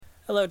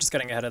Hello, just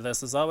getting ahead of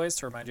this as always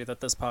to remind you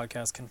that this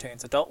podcast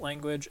contains adult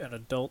language and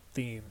adult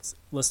themes.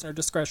 Listener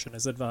discretion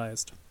is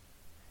advised.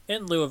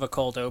 In lieu of a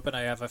cold open,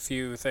 I have a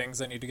few things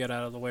I need to get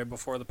out of the way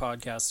before the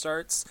podcast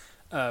starts.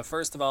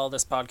 First of all,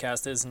 this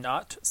podcast is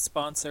not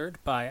sponsored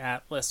by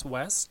Atlas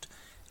West.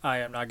 I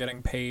am not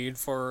getting paid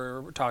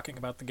for talking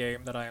about the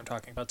game that I am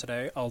talking about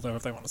today, although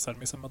if they want to send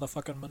me some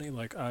motherfucking money,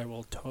 I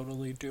will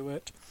totally do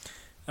it.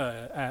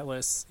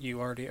 Atlas,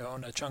 you already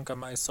own a chunk of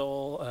my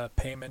soul.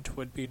 Payment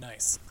would be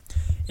nice.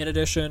 In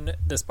addition,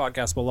 this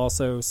podcast will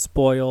also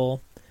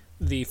spoil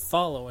the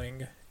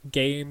following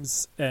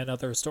games and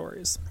other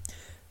stories.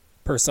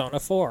 Persona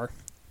 4,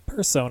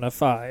 Persona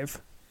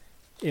 5.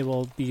 It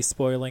will be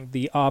spoiling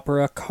the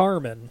opera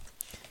Carmen,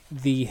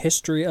 the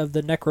history of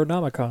the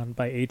Necronomicon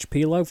by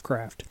H.P.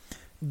 Lovecraft,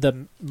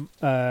 the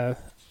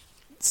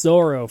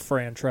Zorro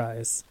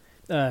franchise,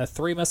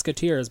 Three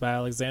Musketeers by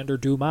Alexander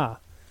Dumas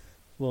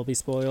will be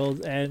spoiled,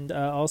 and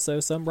also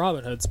some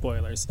Robin Hood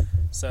spoilers.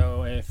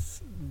 So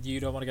if you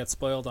don't want to get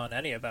spoiled on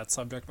any of that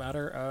subject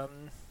matter,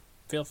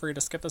 feel free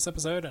to skip this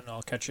episode, and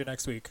I'll catch you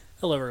next week.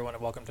 Hello, everyone,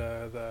 and welcome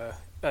to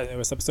the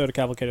newest episode of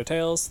Cavalcade of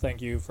Tales. Thank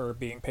you for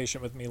being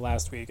patient with me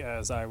last week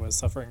as I was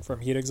suffering from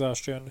heat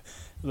exhaustion.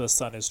 The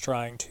sun is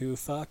trying to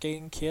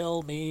fucking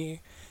kill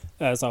me.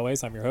 As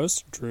always, I'm your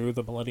host, Drew,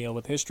 the millennial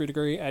with history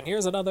degree, and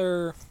here's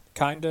another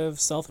kind of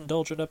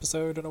self-indulgent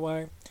episode in a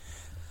way.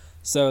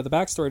 So the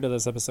backstory to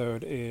this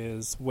episode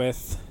is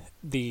with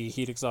the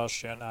heat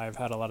exhaustion. I've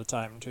had a lot of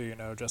time to,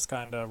 just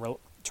kind of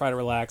try to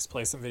relax,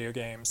 play some video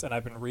games, and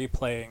I've been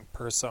replaying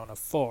Persona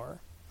 4.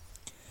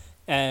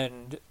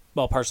 And,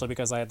 well, partially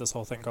because I had this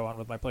whole thing go on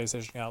with my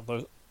PlayStation account,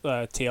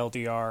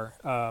 TLDR,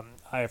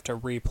 I have to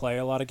replay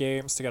a lot of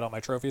games to get all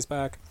my trophies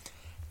back.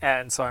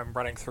 And so I'm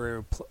running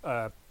through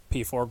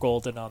P4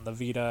 Golden on the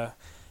Vita.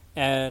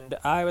 And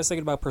I was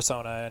thinking about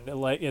Persona, and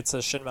it's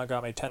a Shin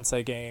Megami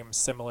Tensei game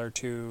similar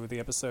to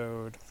the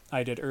episode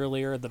I did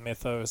earlier, The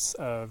Mythos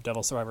of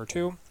Devil Survivor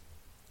 2.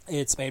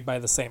 It's made by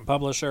the same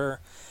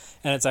publisher,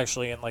 and it's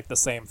actually in the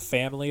same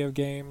family of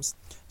games.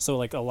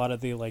 So a lot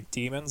of the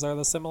demons are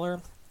the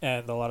similar,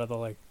 and a lot of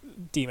the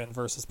demon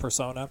versus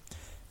Persona.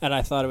 And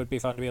I thought it would be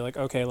fun to be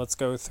okay, let's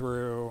go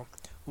through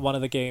one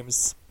of the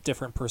game's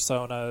different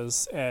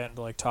personas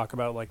and talk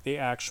about the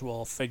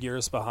actual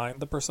figures behind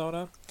the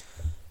persona.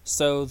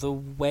 So the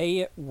way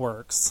it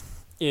works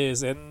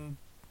is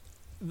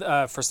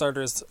for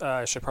starters,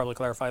 I should probably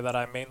clarify that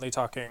I'm mainly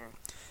talking,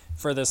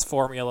 for this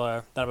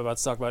formula that I'm about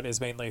to talk about, is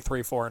mainly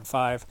 3, 4, and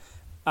 5.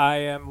 I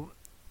am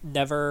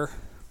never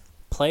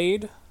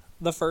played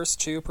the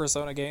first two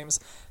Persona games.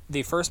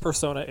 The first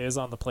Persona is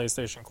on the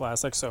PlayStation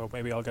Classic, so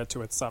maybe I'll get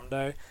to it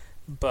someday.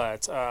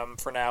 But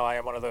for now, I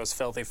am one of those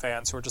filthy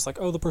fans who are just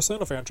the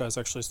Persona franchise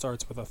actually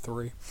starts with a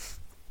 3.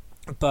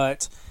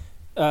 But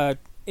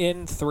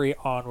in 3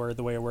 onward,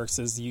 the way it works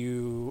is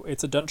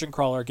it's a dungeon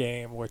crawler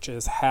game, which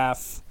is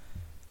half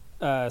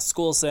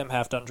school sim,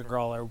 half dungeon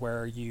crawler,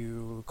 where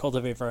you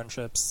cultivate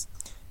friendships,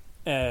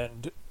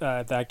 and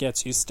that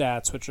gets you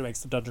stats, which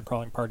makes the dungeon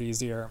crawling part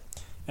easier,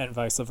 and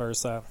vice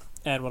versa.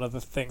 And one of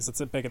the things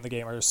that's big in the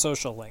game are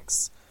social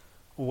links,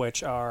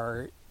 which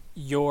are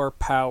your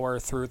power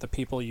through the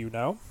people you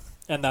know,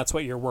 and that's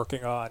what you're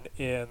working on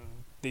in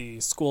the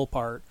school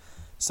part,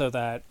 so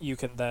that you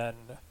can then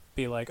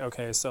be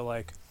okay,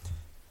 so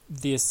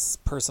this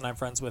person I'm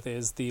friends with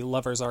is the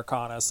Lover's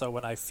Arcana, so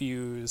when I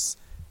fuse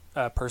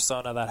a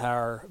persona that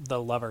are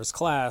the Lover's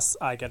class,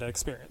 I get an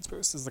experience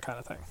boost, is the kind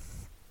of thing.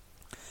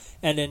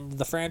 And in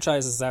the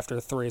franchises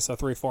after 3, so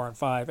 3, 4, and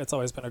 5, it's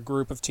always been a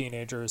group of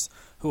teenagers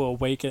who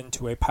awaken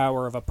to a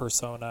power of a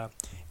persona,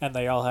 and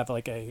they all have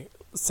a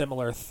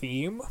similar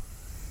theme,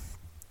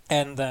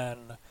 and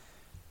then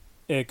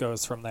it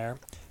goes from there.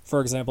 For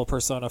example,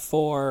 Persona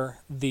 4,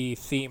 the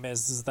theme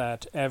is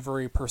that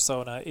every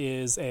persona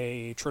is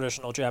a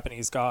traditional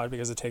Japanese god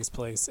because it takes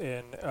place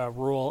in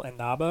rural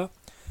Inaba.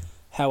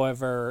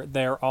 However,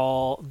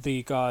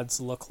 the gods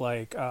look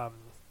like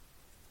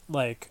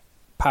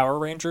Power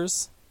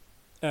Rangers,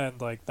 and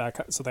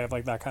that. So they have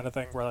that kind of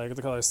thing where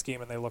the color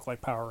scheme and they look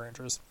like Power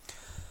Rangers.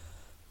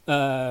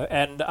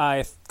 And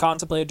I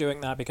contemplated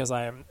doing that because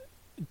I am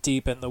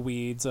deep in the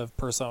weeds of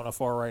Persona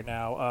 4 right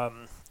now.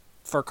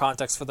 For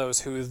context, for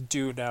those who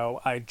do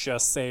know, I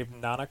just saved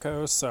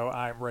Nanako, so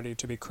I'm ready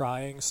to be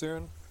crying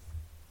soon.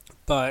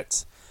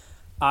 But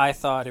I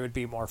thought it would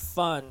be more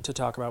fun to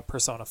talk about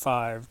Persona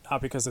 5,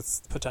 not because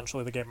it's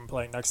potentially the game I'm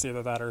playing next,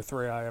 either that or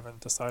 3, I haven't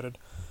decided,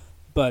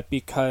 but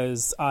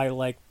because I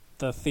like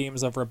the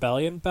themes of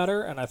Rebellion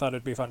better, and I thought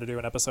it'd be fun to do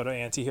an episode of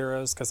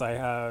Anti-Heroes, because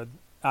I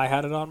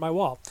had it on my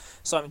wall.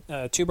 So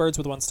I'm 2 birds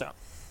with 1 stone.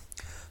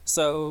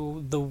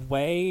 So the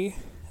way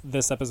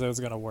this episode is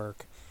going to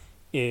work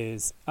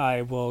is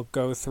I will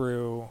go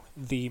through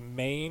the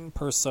main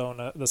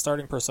persona, the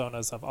starting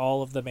personas of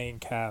all of the main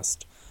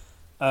cast.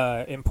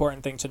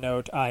 Important thing to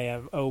note, I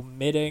am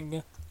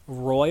omitting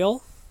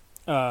Royal.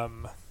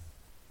 It's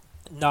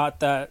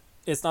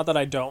not that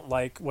I don't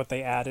like what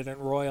they added in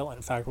Royal.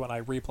 In fact, when I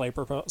replay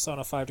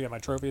Persona 5 to get my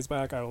trophies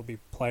back, I will be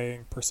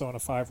playing Persona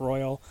 5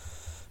 Royal.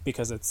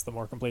 because it's the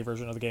more complete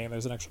version of the game.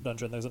 There's an extra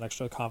dungeon, there's an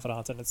extra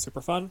confidant, and it's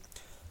super fun.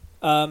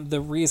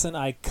 The reason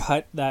I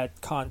cut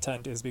that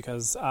content is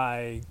because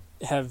I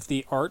have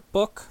the art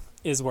book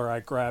is where I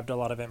grabbed a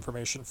lot of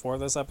information for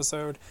this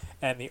episode,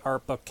 and the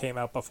art book came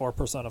out before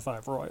Persona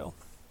 5 Royal.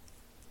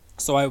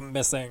 So I'm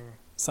missing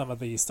some of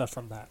the stuff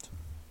from that.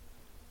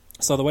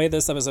 So the way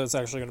this episode is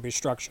actually going to be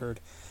structured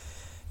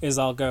is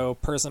I'll go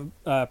persona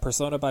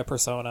by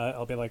persona.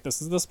 I'll be like,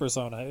 this is this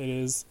persona.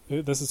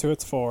 This is who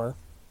it's for.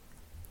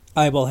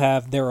 I will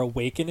have their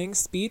awakening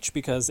speech,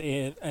 because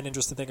an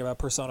interesting thing about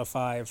Persona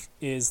 5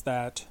 is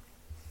that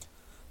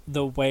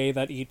the way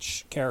that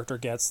each character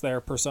gets their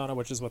persona,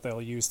 which is what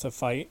they'll use to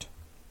fight,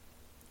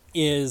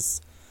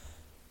 is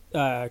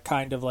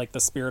kind of like the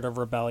spirit of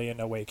rebellion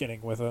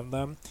awakening within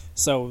them.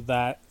 So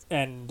that,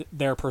 and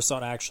their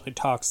persona actually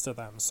talks to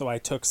them. So I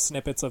took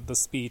snippets of the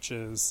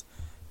speeches,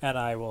 and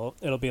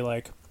it'll be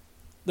like,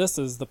 this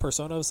is the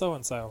persona of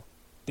so-and-so.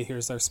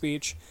 Here's their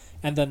speech.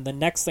 And then the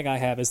next thing I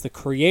have is the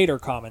creator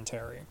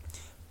commentary,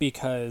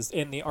 because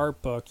in the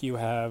art book you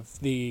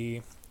have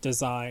the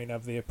design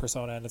of the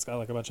persona, and it's got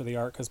like a bunch of the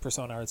art, because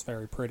Persona art's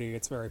very pretty,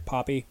 it's very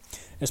poppy,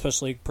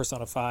 especially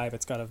Persona 5.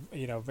 It's got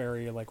a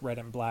very like red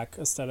and black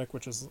aesthetic,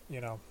 which is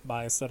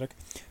my aesthetic,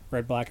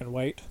 red, black, and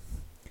white.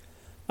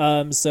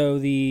 So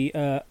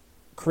the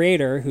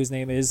creator, whose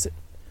name is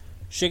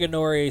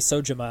Shigenori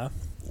Sojima,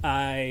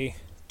 I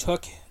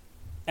took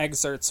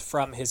excerpts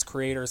from his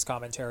creator's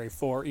commentary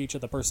for each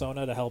of the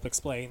persona to help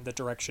explain the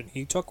direction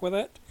he took with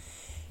it.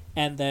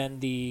 And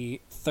then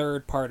the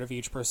third part of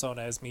each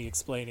persona is me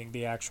explaining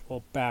the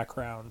actual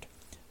background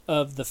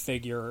of the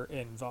figure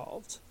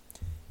involved.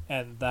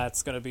 And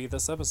that's going to be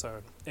this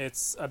episode.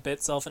 It's a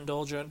bit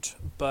self-indulgent,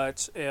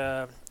 but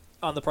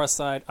on the plus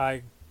side,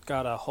 I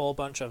got a whole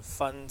bunch of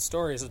fun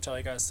stories to tell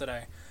you guys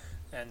today.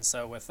 And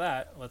so with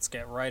that, let's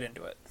get right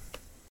into it.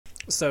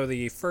 So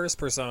the first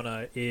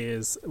persona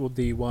is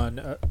the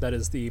one that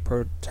is the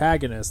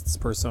protagonist's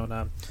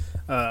persona.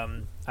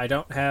 I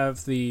don't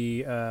have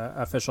the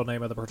official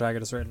name of the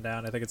protagonist written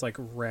down. I think it's like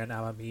Ren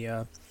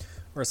Amamiya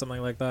or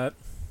something like that.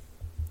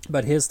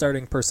 But his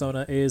starting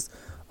persona is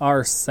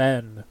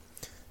Arsene.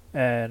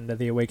 And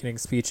the awakening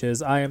speech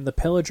is, I am the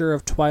pillager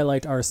of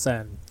Twilight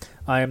Arsene.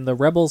 I am the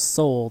rebel's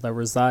soul that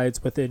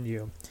resides within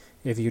you.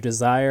 If you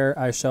desire,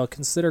 I shall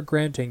consider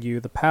granting you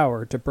the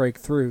power to break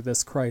through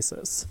this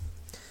crisis.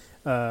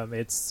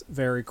 It's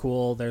very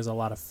cool. There's a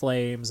lot of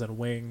flames and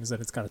wings,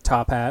 and it's got a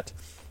top hat.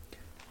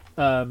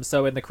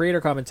 So in the creator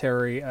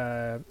commentary,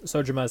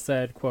 Sojima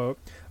said, quote,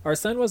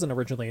 Arsene wasn't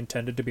originally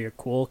intended to be a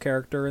cool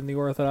character in the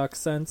orthodox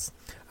sense.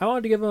 I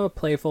wanted to give him a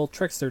playful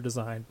trickster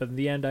design, but in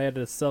the end I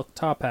added a silk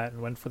top hat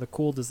and went for the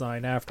cool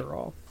design after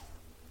all.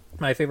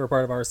 My favorite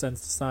part of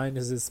Arsene's design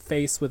is his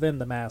face within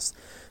the mask,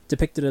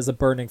 depicted as a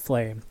burning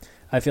flame.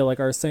 I feel like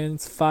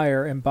Arsene's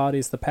fire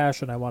embodies the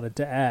passion I wanted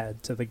to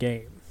add to the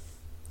game.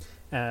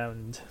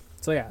 And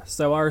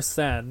so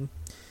Arsene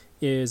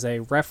is a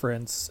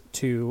reference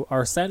to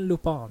Arsène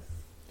Lupin,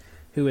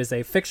 who is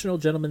a fictional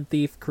gentleman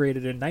thief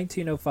created in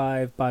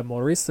 1905 by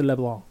Maurice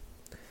Leblanc.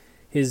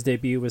 His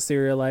debut was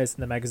serialized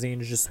in the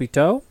magazine Je suis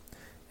Tôt,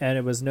 and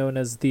it was known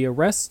as The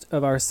Arrest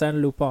of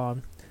Arsène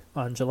Lupin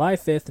on July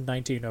 5th,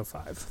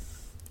 1905.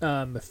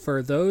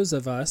 For those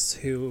of us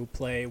who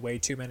play way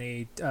too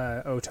many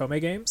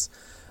Otome games,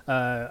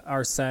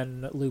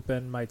 Arsène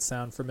Lupin might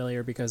sound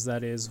familiar because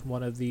that is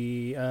one of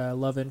the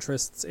love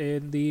interests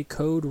in the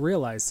Code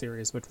Realize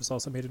series, which was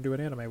also made into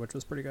an anime, which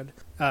was pretty good.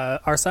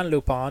 Arsène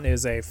Lupin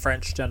is a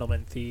French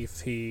gentleman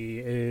thief. He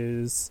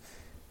is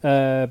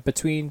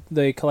between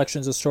the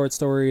collections of short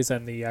stories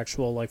and the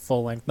actual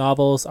full-length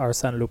novels.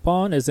 Arsène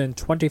Lupin is in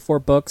 24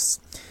 books.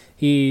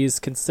 He's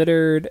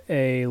considered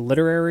a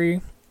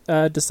literary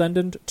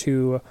descendant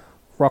to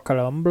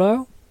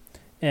Roquelamble,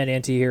 an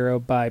anti-hero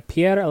by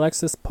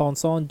Pierre-Alexis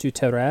Ponson du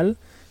Terrel,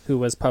 who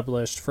was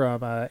published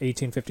from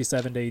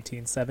 1857 to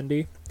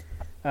 1870.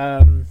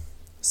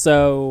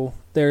 So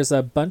there's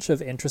a bunch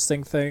of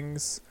interesting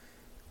things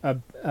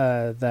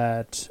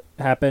that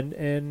happened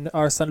in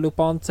Arsène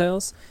Lupin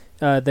tales.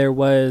 There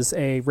was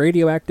a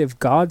radioactive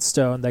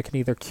godstone that can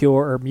either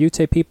cure or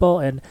mutate people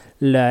in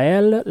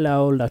Lael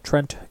la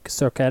Trent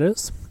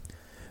Circaires.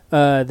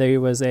 There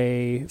was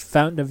a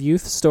Fountain of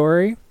Youth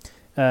story,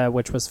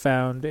 which was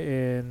found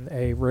in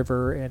a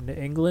river in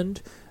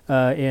England,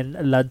 in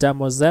La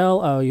Demoiselle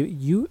au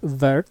Yew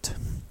Vert.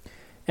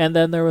 And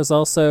then there was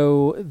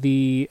also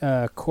the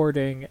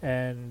courting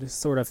and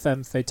sort of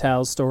femme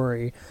fatale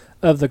story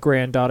of the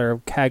granddaughter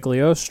of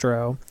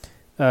Cagliostro,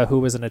 who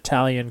was an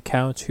Italian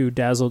count who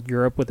dazzled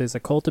Europe with his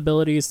occult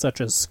abilities,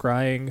 such as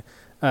scrying,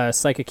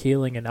 psychic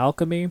healing, and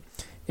alchemy,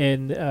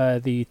 in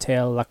the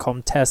tale La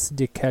Comtesse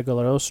de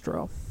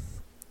Cagliostro.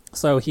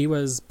 So he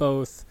was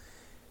both...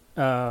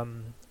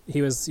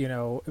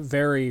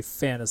 very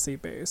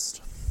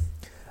fantasy-based.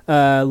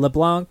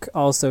 LeBlanc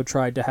also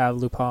tried to have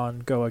Lupin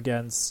go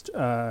against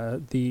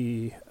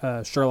the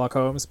Sherlock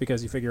Holmes,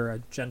 because you figure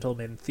a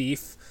gentleman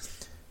thief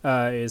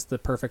is the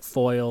perfect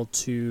foil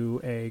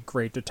to a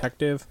great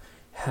detective.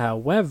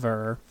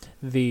 However,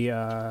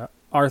 the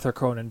Arthur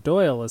Conan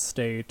Doyle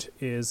estate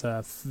is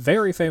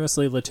very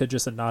famously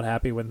litigious and not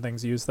happy when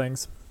things use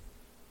things.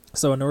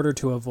 So in order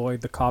to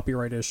avoid the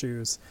copyright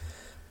issues,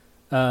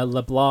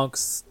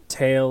 LeBlanc's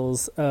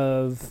tales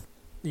of,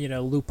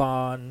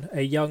 Lupin,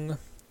 a young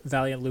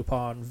valiant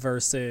Lupin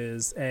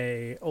versus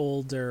a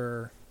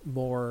older,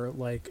 more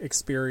like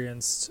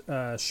experienced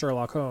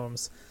Sherlock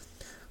Holmes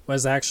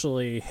was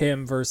actually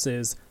him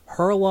versus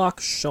Herlock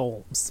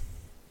Sholmes,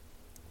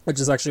 which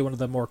is actually one of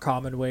the more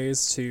common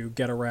ways to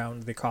get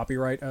around the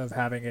copyright of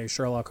having a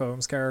Sherlock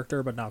Holmes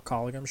character but not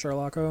calling him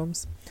Sherlock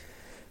Holmes.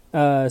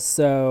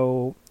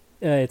 So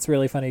it's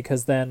really funny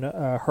because then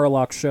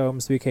Herlock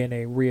Sholmes became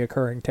a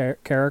reoccurring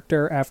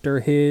character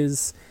after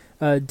his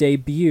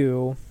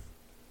debut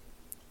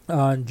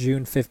on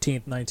June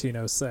 15th,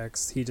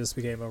 1906. He just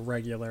became a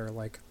regular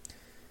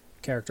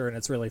character, and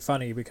it's really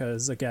funny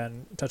because,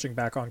 again, touching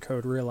back on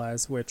Code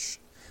Realize, which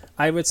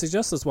I would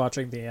suggest is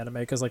watching the anime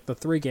because the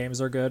 3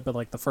 games are good,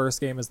 but the first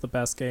game is the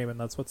best game, and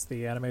that's what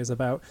the anime is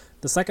about.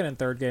 The second and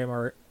third game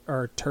are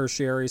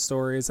tertiary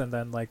stories, and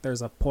then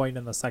there's a point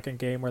in the second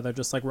game where they're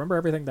just remember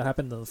everything that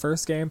happened in the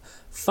first game?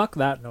 Fuck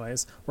that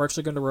noise. We're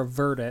actually going to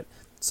revert it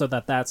so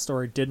that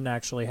story didn't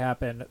actually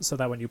happen, so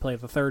that when you play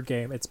the third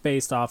game, it's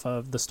based off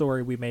of the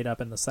story we made up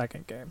in the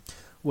second game,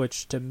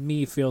 which to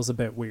me feels a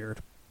bit weird,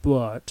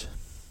 but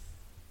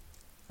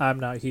I'm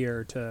not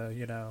here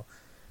to,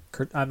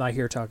 I'm not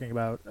here talking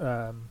about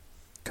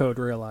Code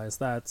Realize.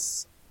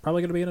 That's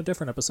probably going to be in a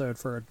different episode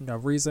for a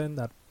reason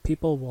that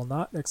people will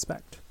not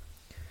expect.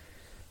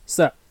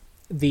 So,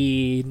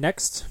 the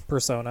next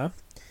persona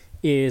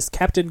is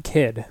Captain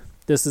Kidd.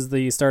 This is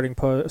the starting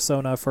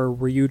persona for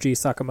Ryuji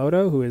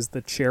Sakamoto, who is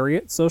the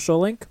Chariot social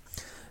link.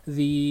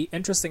 The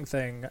interesting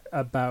thing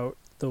about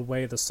the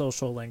way the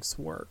social links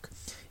work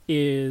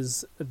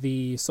is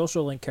the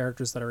social link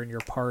characters that are in your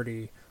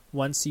party,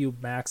 once you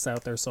max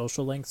out their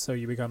social links, so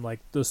you become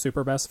the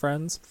super best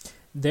friends,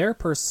 their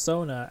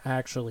persona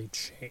actually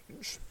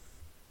change.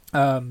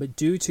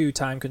 Due to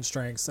time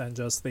constraints and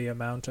just the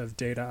amount of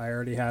data I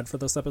already had for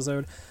this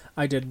episode,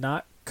 I did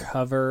not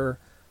cover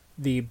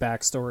the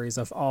backstories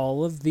of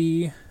all of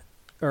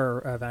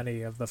of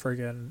any of the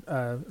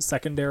friggin'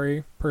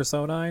 secondary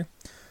personae.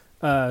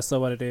 So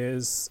what it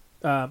is,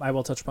 I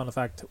will touch upon the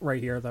fact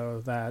right here,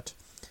 though, that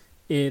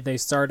they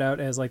start out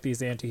as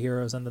these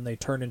anti-heroes and then they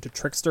turn into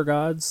trickster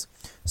gods.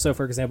 So,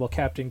 for example,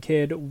 Captain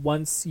Kidd,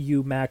 once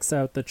you max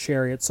out the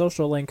Chariot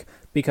social link,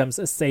 becomes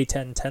a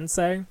Seiten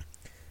Tensei,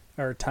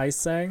 or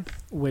Taisei,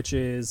 which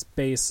is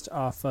based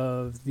off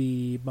of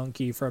the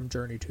monkey from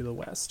Journey to the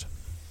West.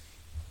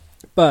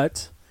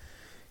 But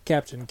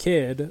Captain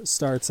Kidd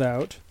starts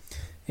out,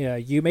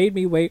 you made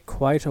me wait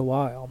quite a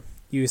while.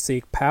 You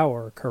seek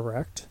power,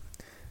 correct?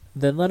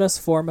 Then let us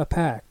form a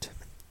pact.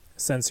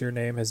 Since your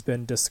name has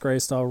been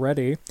disgraced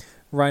already,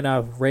 why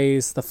not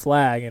raise the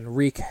flag and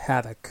wreak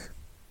havoc?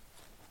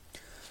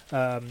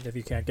 If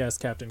you can't guess,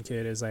 Captain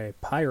Kidd is a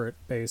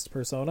pirate-based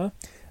persona.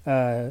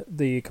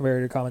 The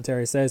comparative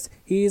commentary says,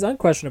 he's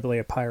unquestionably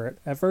a pirate.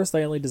 At first,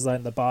 I only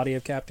designed the body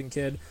of Captain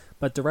Kidd,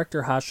 but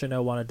director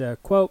Hashino wanted to,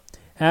 quote,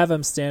 have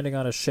him standing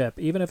on a ship,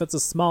 even if it's a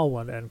small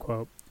one, end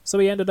quote. So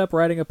he ended up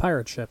riding a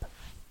pirate ship.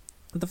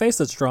 The face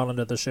that's drawn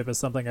onto the ship is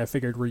something I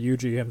figured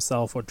Ryuji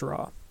himself would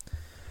draw.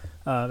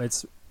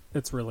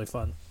 It's really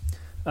fun.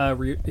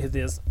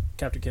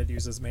 Captain Kidd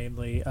uses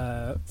mainly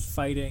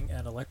fighting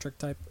and electric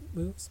type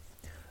moves.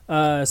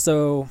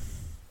 So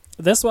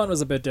this one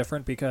was a bit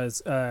different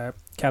because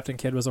Captain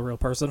Kidd was a real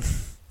person.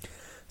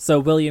 So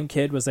William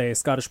Kidd was a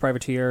Scottish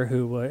privateer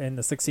who in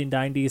the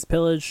 1690s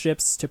pillaged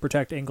ships to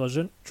protect English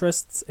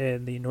interests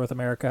in the North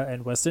America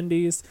and West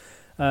Indies.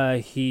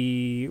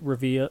 He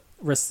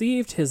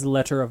received his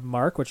letter of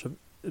marque, which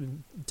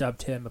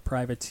dubbed him a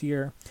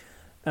privateer,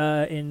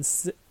 in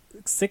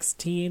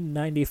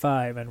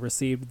 1695 and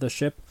received the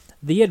ship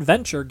the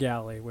Adventure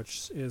Galley,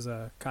 which is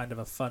a kind of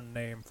a fun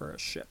name for a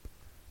ship.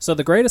 So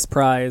the greatest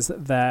prize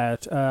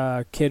that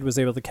Kidd was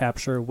able to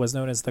capture was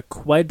known as the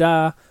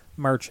Queda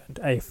Merchant,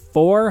 a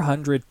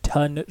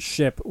 400-ton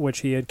ship which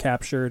he had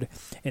captured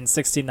in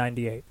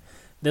 1698.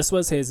 This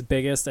was his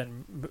biggest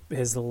and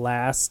his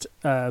last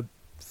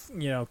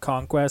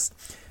conquest,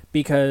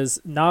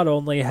 because not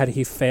only had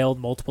he failed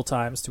multiple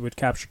times to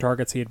capture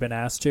targets he had been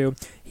asked to,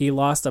 he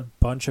lost a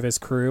bunch of his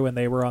crew and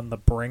they were on the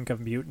brink of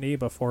mutiny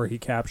before he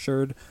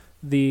captured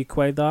the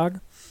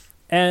Quedagh.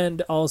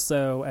 And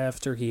also,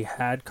 after he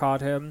had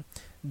caught him,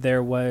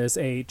 there was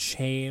a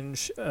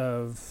change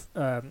of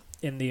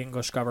in the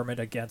English government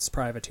against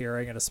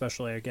privateering, and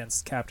especially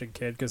against Captain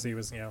Kidd, because he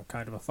was,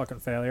 kind of a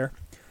fucking failure.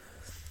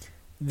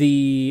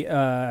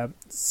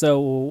 So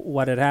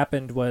what had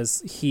happened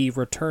was he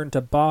returned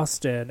to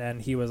Boston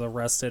and he was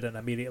arrested and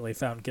immediately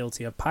found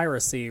guilty of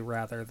piracy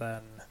rather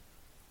than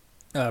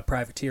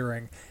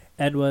privateering,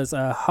 and was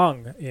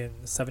hung in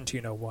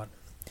 1701.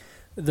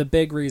 The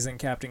big reason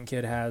Captain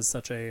Kidd has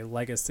such a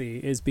legacy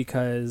is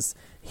because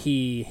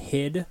he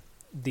hid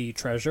the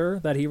treasure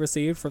that he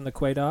received from the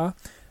Quedagh,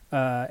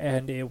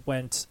 and it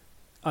went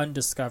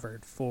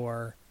undiscovered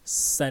for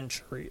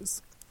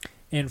centuries.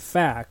 In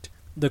fact,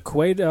 The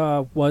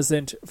Queda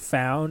wasn't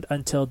found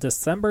until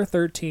December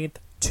 13th,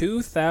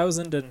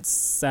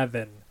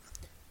 2007.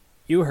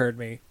 You heard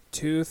me.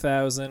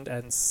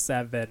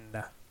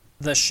 2007.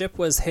 The ship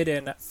was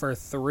hidden for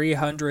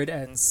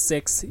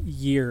 306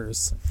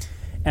 years.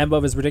 And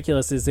what was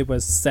ridiculous is it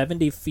was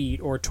 70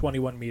 feet or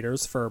 21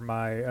 meters for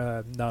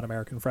my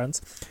non-American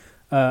friends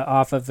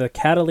off of the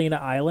Catalina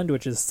Island,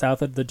 which is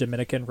south of the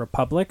Dominican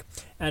Republic.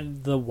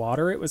 And the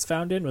water it was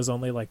found in was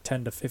only like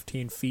 10 to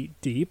 15 feet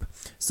deep.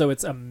 So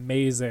it's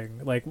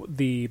amazing. Like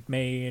the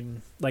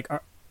main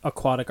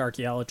aquatic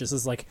archaeologist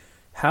is like,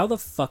 how the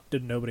fuck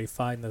did nobody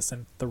find this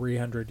in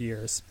 300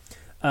 years?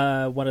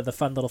 One of the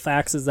fun little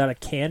facts is that a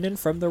cannon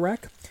from the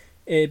wreck,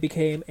 it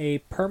became a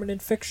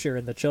permanent fixture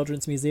in the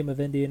Children's Museum of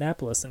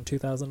Indianapolis in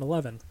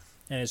 2011,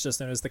 and it's just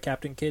known as the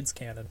Captain Kidd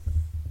cannon.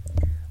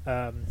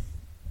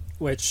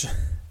 Which,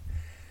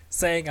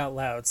 saying out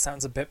loud,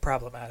 sounds a bit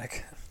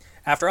problematic.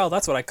 After all,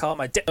 that's what I call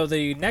my So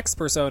the next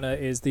persona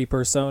is the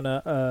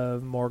persona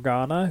of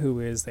Morgana, who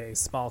is a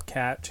small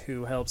cat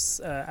who helps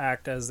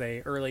act as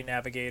a early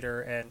navigator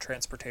and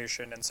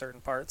transportation in certain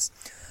parts.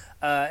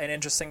 And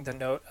interesting to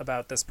note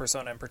about this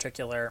persona in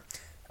particular,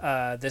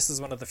 this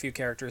is one of the few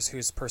characters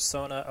whose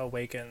persona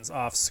awakens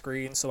off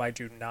screen, so I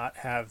do not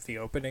have the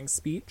opening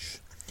speech.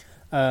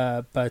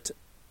 But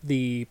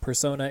the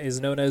persona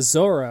is known as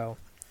Zoro,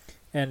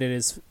 and it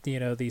is,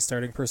 the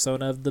starting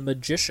persona of the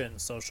Magician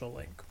social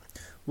link.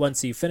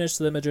 Once you finish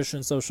the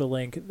Magician social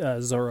link,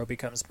 Zoro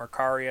becomes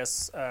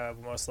Mercurius,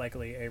 most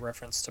likely a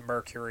reference to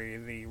Mercury,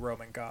 the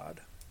Roman god.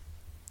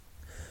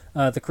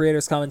 The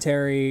creator's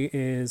commentary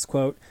is,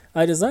 quote,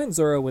 I designed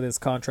Zoro with his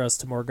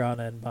contrast to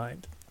Morgana in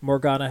mind.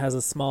 Morgana has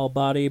a small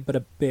body, but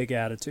a big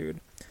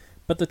attitude.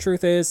 But the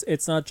truth is,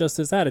 it's not just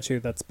his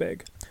attitude that's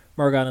big.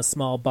 Morgana's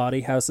small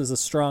body houses a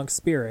strong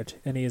spirit,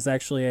 and he is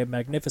actually a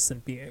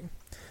magnificent being.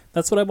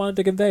 That's what I wanted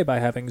to convey by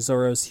having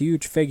Zoro's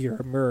huge figure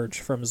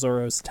emerge from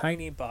Zoro's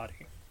tiny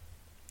body.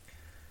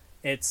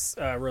 It's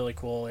really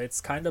cool.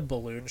 It's kind of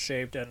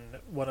balloon-shaped, and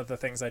one of the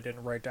things I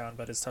didn't write down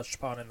but is touched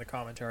upon in the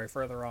commentary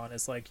further on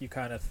is, like, you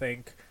kind of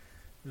think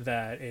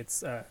that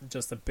it's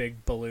just a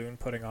big balloon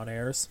putting on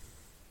airs.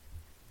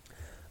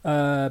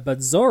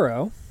 But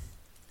Zoro,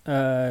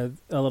 a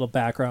little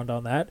background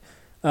on that,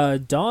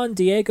 Don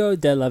Diego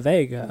de la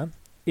Vega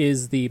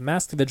is the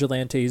masked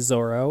vigilante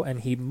Zoro,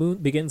 and he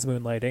begins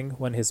moonlighting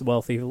when his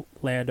wealthy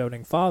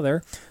landowning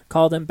father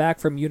called him back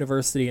from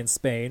university in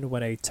Spain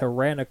when a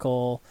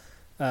tyrannical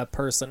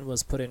person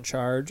was put in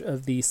charge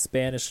of the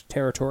Spanish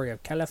territory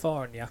of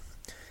California.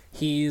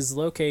 He's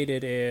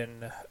located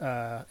in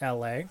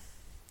L.A.,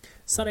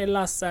 sunny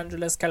Los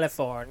Angeles,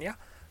 California,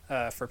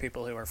 for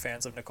people who are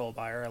fans of Nicole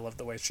Byer. I love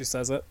the way she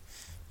says it.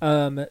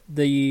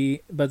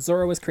 But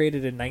Zoro was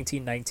created in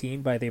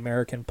 1919 by the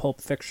American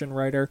pulp fiction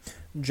writer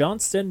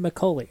Johnston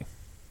McCulley.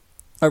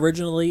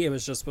 Originally, it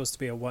was just supposed to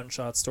be a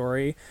one-shot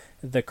story,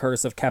 The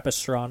Curse of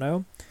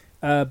Capistrano,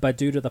 but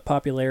due to the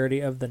popularity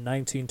of the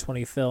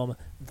 1920 film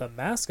The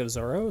Mask of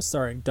Zorro,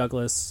 starring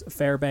Douglas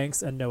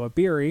Fairbanks and Noah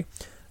Beery,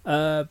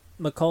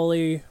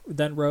 Macaulay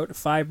then wrote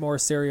 5 more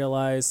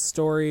serialized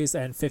stories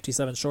and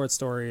 57 short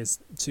stories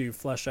to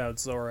flesh out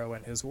Zorro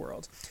and his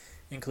world,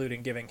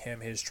 including giving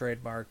him his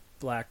trademark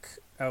black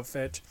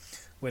outfit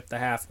with the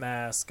half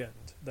mask and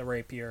the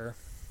rapier.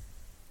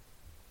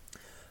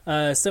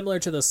 Similar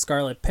to the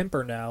Scarlet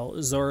Pimpernel,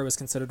 Zorro is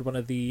considered one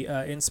of the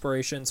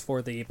inspirations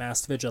for the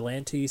masked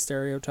vigilante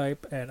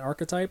stereotype and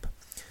archetype,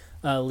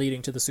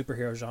 leading to the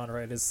superhero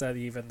genre. It is said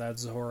even that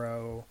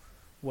Zorro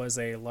was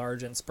a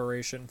large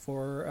inspiration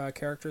for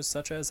characters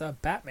such as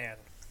Batman,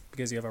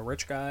 because you have a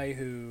rich guy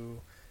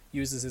who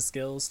uses his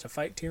skills to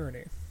fight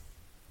tyranny.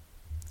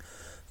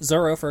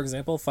 Zorro, for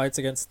example, fights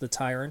against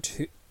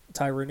the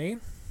tyranny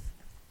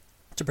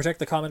to protect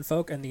the common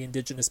folk and the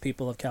indigenous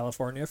people of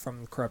California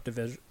from corrupt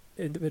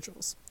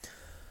individuals.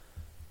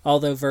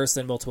 Although versed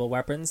in multiple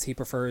weapons, he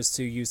prefers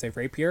to use a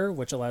rapier,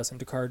 which allows him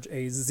to carve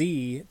a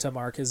Z to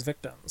mark his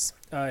victims.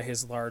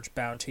 His large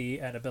bounty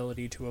and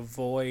ability to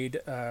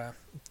avoid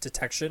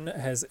detection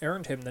has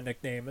earned him the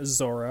nickname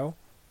Zorro,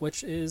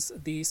 which is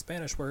the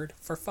Spanish word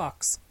for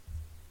fox.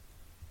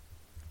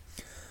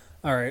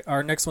 Alright,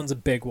 our next one's a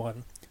big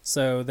one.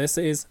 So this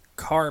is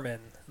Carmen,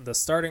 the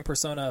starting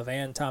persona of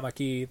Ann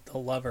Tamaki, the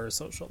lover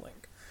social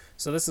link.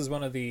 So this is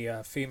one of the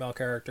female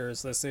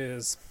characters. This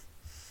is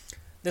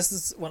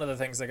one of the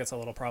things that gets a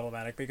little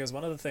problematic, because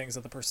one of the things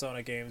that the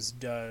Persona games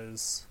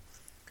does,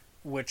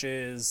 which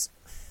is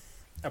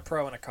a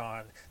pro and a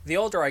con. The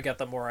older I get,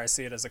 the more I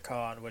see it as a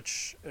con,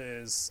 which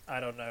is,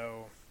 I don't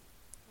know,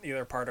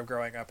 either part of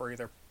growing up or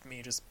either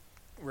me just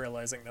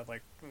realizing that,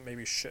 like,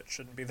 maybe shit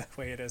shouldn't be the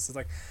way it is. It's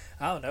like,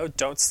 I don't know,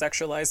 don't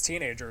sexualize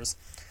teenagers.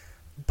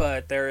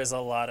 But there is a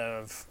lot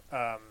of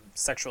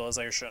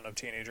sexualization of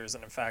teenagers,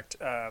 and in fact,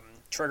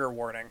 trigger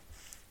warning,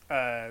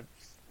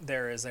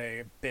 there is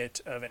a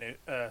bit of a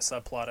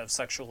subplot of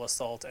sexual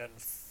assault and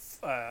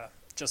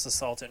just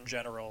assault in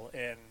general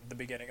in the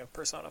beginning of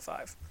Persona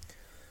 5.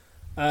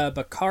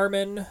 But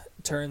Carmen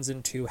turns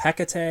into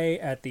Hecate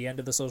at the end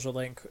of the social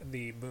link,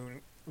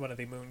 one of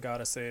the moon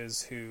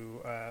goddesses who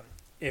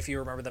if you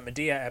remember, the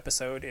Medea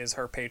episode is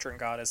her patron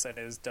goddess and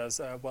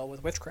does well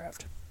with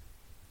witchcraft.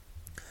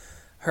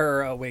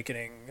 Her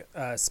awakening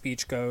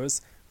speech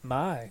goes,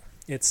 "My,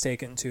 it's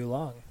taken too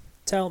long.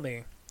 Tell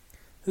me,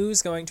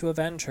 who's going to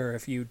avenge her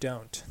if you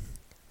don't?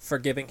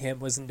 Forgiving him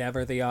was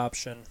never the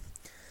option.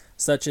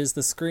 Such is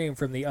the scream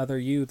from the other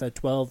you that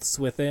dwells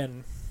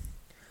within.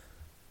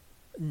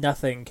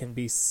 Nothing can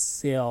be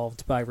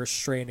solved by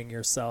restraining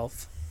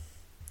yourself."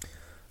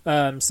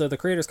 So the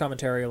creator's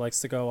commentary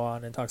likes to go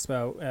on and talks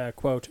about,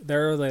 quote,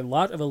 "There are a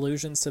lot of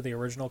allusions to the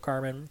original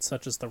Carmen,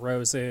 such as the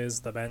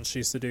roses, the men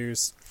she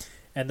seduced,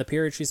 and the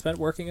period she spent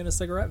working in a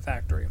cigarette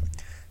factory.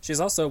 She's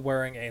also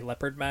wearing a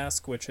leopard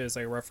mask, which is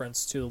a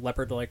reference to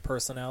leopard-like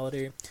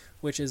personality,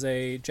 which is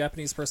a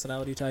Japanese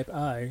personality type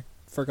I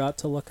forgot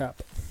to look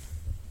up."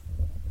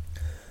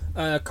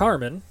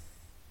 Carmen,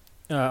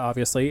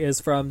 obviously, is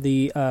from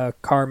the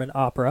Carmen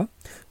opera,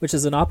 which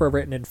is an opera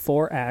written in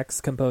 4 acts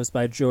composed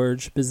by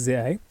Georges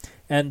Bizet,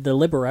 and the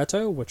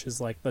libretto, which is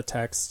like the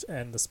text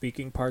and the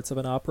speaking parts of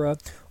an opera,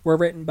 were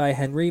written by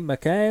Henri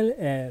Michel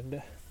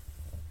and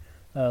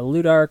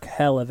Ludark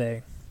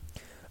Haleve.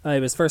 It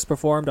was first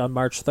performed on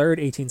March 3rd,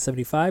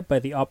 1875 by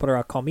the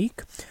Opéra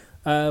Comique,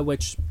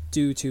 which,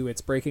 due to its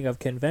breaking of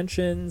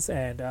conventions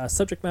and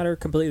subject matter,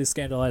 completely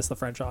scandalized the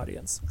French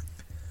audience.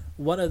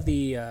 One of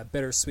the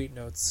bittersweet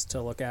notes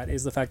to look at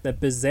is the fact that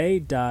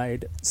Bizet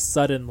died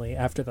suddenly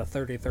after the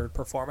 33rd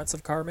performance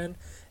of Carmen,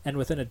 and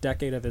within a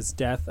decade of his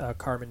death,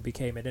 Carmen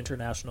became an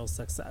international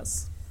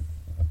success.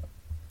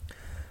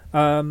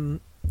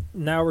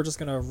 Now we're just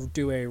going to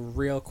do a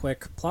real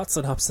quick plot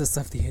synopsis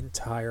of the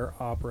entire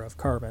opera of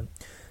Carmen.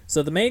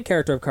 So the main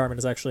character of Carmen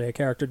is actually a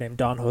character named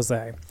Don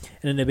Jose,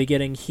 and in the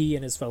beginning he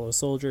and his fellow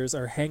soldiers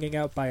are hanging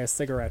out by a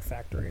cigarette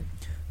factory.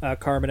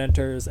 Carmen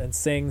enters and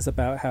sings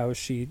about how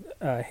she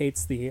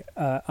hates the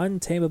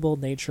untamable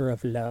nature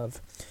of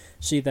love.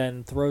 She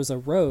then throws a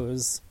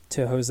rose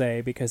to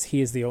Jose because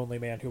he is the only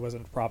man who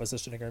wasn't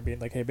propositioning her and being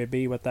like, "Hey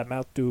baby, what that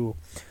mouth do?"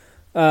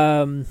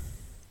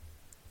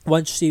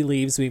 Once she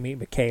leaves, we meet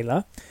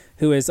Michaela,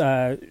 who is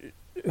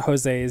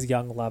Jose's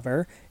young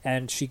lover,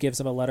 and she gives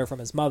him a letter from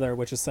his mother,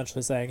 which is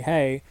essentially saying,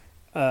 "Hey,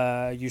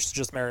 you should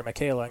just marry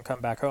Michaela and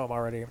come back home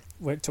already,"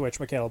 to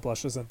which Michaela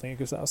blushes and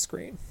thinks out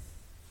screen.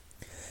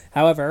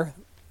 However,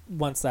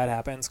 once that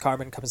happens,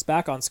 Carmen comes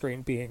back on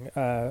screen being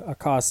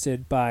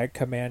accosted by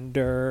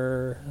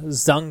Commander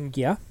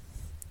Zangia.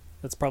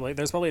 There's probably a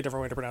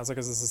different way to pronounce it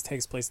because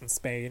takes place in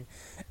Spain.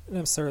 And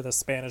I'm sure the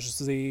Spanish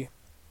Z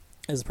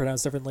is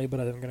pronounced differently, but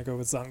I'm going to go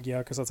with Zangia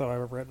because that's how I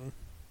have it written.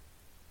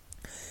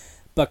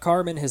 But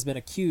Carmen has been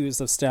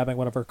accused of stabbing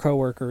one of her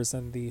co-workers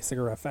in the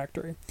cigarette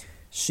factory.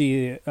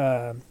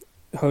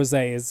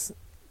 Jose is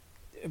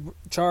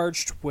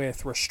charged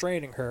with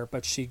restraining her,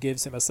 but she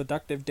gives him a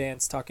seductive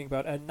dance talking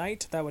about a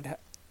night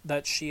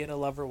that she and a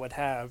lover would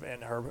have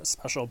in her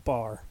special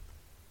bar.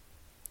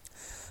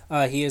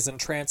 He is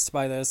entranced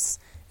by this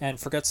and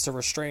forgets to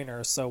restrain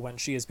her, so when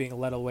she is being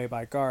led away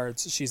by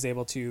guards, she's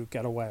able to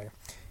get away.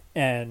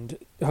 And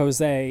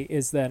Jose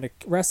is then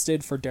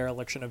arrested for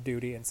dereliction of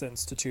duty and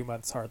sentenced to 2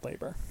 months hard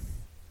labor.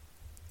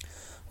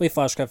 We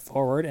flash cut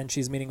forward, and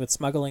she's meeting with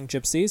smuggling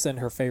gypsies in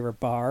her favorite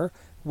bar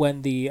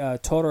when the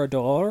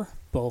toreador,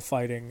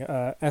 bullfighting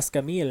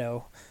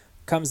Escamillo,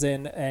 comes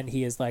in, and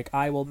he is like,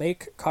 "I will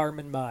make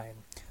Carmen mine."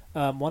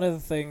 One of the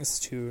things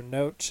to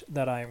note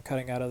that I am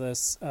cutting out of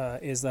this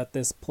is that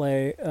this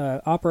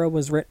opera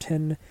was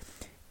written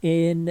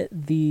in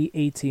the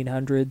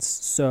 1800s,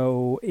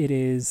 so it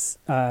is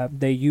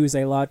they use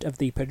a lot of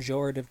the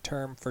pejorative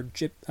term for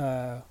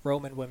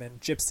Roman women,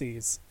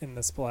 gypsies, in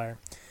this play,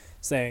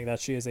 saying that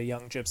she is a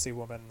young gypsy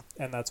woman,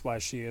 and that's why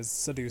she is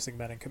seducing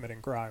men and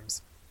committing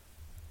crimes,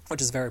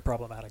 which is very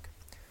problematic.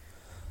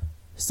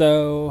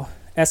 So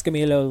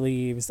Escamillo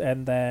leaves,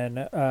 and then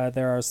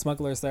there are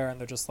smugglers there, and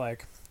they're just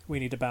like, "We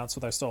need to bounce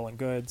with our stolen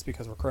goods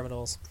because we're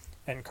criminals."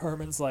 And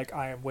Carmen's like,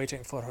 "I am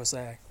waiting for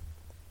Jose,"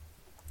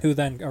 who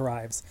then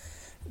arrives.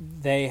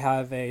 They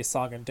have a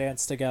song and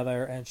dance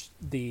together, and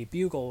the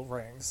bugle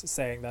rings,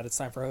 saying that it's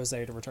time for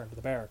Jose to return to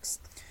the barracks.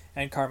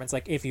 And Carmen's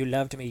like, "If you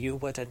loved me, you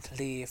wouldn't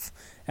leave."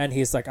 And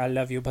he's like, "I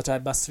love you, but I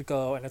must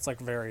go." And it's like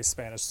very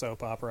Spanish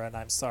soap opera, and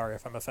I'm sorry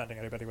if I'm offending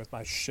anybody with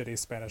my shitty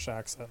Spanish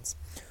accents.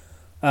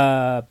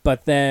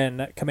 But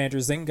then Commander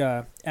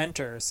Zinga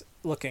enters,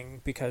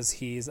 looking because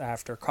he's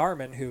after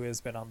Carmen, who has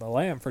been on the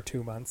lam for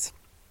 2 months,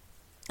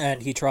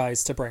 and he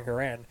tries to bring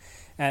her in.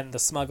 And the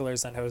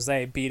smugglers and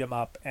Jose beat him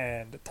up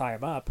and tie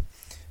him up.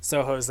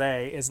 So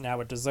Jose is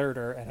now a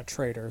deserter and a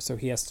traitor, so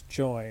he has to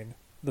join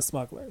the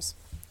smugglers.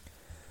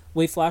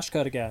 We flash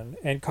cut again,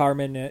 and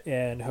Carmen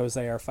and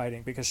Jose are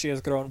fighting because she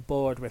has grown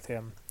bored with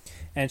him.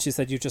 And she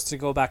said, "You just to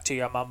go back to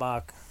your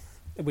mama.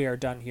 We are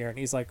done here." And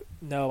he's like,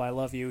 "No, I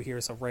love you.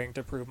 Here's a ring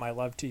to prove my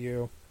love to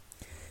you."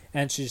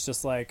 And she's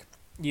just like,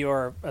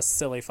 "You're a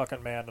silly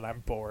fucking man, and I'm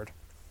bored."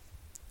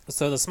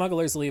 So the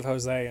smugglers leave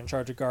Jose in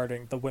charge of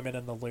guarding the women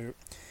and the loot.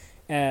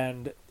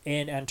 And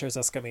in enters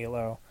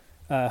Escamillo.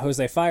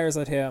 Jose fires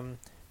at him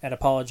and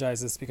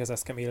apologizes because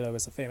Escamillo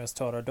is a famous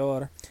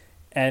toreador.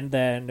 and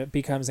then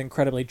becomes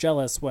incredibly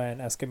jealous when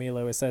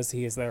Escamillo says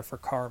he is there for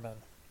Carmen.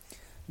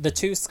 The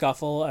two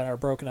scuffle and are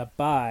broken up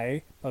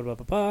by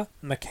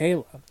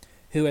Michaela,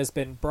 who has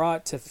been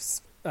brought to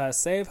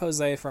save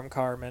Jose from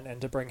Carmen and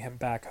to bring him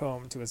back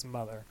home to his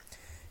mother.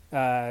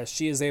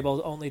 She is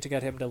able only to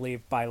get him to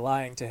leave by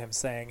lying to him,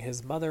 saying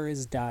his mother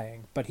is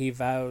dying, but he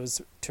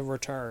vows to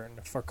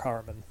return for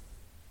Carmen.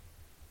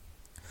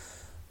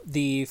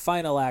 The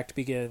final act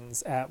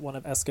begins at one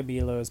of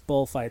Escamillo's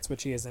bullfights,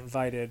 which he has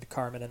invited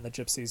Carmen and the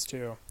gypsies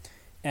to.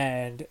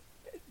 And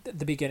at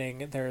the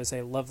beginning, there is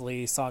a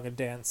lovely song and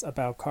dance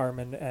about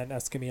Carmen and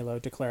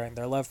Escamillo declaring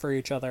their love for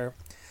each other.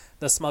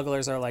 The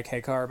smugglers are like,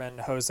 hey, Carmen,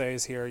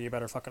 Jose's here, you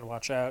better fucking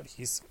watch out.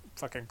 He's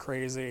fucking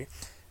crazy.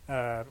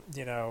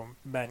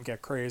 Men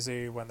get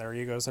crazy when their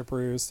egos are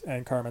bruised.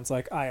 And Carmen's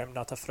like, I am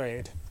not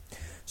afraid.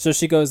 So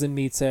she goes and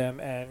meets him,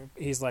 and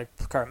he's like,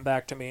 come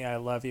back to me, I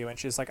love you. And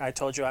she's like, I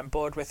told you I'm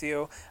bored with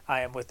you.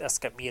 I am with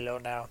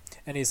Escamillo now.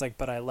 And he's like,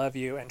 but I love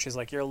you. And she's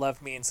like, your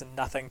love means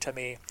nothing to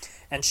me.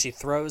 And she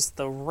throws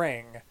the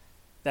ring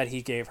that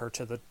he gave her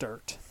to the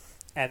dirt.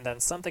 And then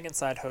something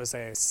inside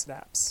Jose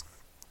snaps.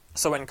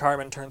 So when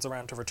Carmen turns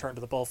around to return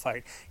to the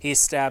bullfight, he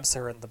stabs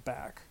her in the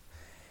back.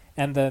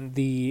 And then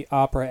the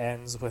opera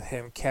ends with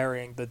him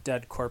carrying the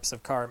dead corpse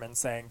of Carmen,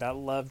 saying that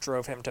love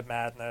drove him to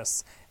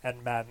madness,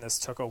 and madness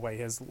took away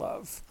his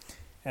love.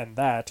 And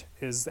that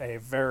is a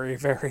very,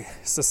 very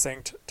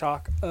succinct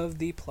talk of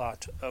the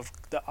plot of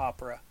the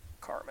opera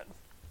Carmen.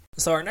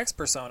 So our next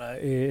persona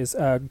is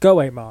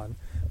Goemon,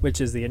 which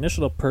is the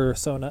initial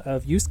persona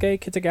of Yusuke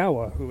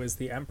Kitagawa, who is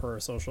the Emperor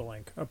Social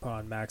Link.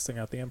 Upon maxing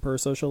out the Emperor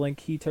Social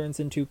Link, he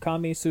turns into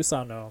Kami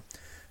Susanoo,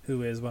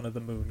 who is one of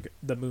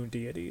the moon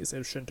deities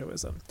of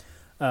Shintoism.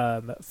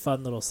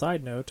 Fun little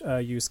side note,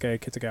 Yusuke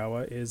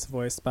Kitagawa is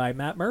voiced by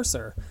Matt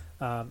Mercer.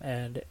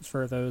 And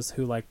for those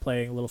who like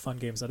playing little fun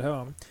games at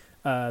home,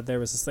 there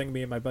was this thing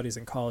me and my buddies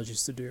in college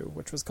used to do,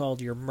 which was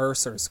called your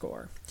Mercer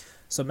score.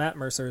 So Matt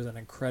Mercer is an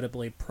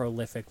incredibly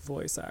prolific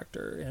voice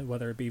actor, and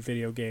whether it be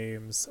video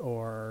games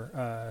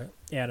or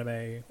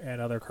anime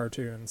and other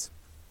cartoons.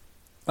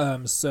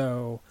 And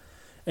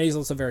he's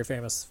also very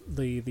famous,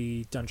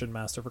 the Dungeon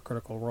Master for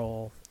Critical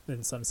Role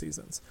in some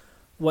seasons.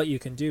 What you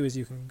can do is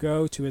you can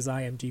go to his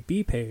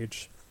IMDb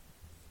page,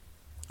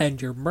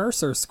 and your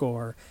Mercer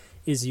score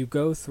is you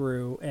go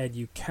through and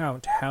you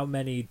count how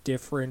many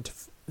different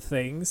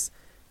things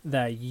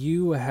that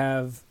you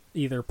have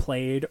either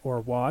played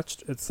or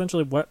watched.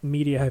 Essentially, what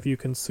media have you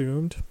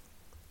consumed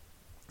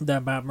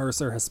that Matt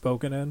Mercer has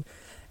spoken in,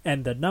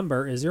 and the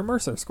number is your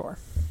Mercer score.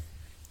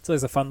 So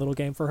it's a fun little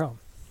game for home.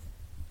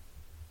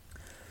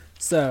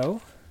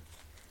 So,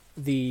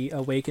 the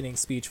awakening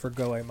speech for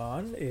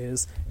Goemon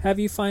is, have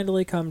you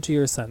finally come to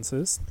your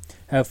senses?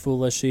 How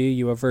foolishly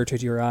you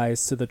averted your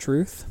eyes to the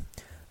truth?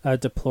 A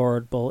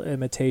deplorable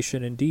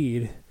imitation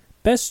indeed.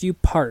 Best you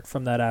part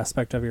from that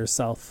aspect of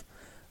yourself.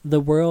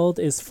 The world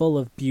is full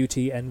of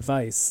beauty and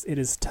vice. It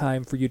is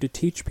time for you to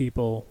teach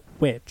people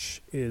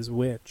which is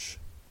which.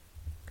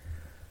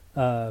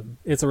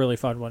 It's a really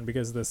fun one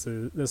because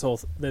this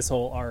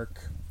whole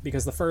arc,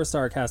 because the first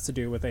arc has to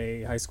do with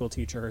a high school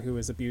teacher who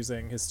is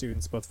abusing his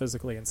students both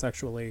physically and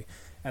sexually,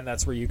 and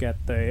that's where you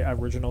get the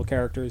original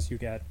characters. You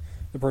get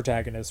the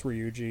protagonists,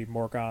 Ryuji,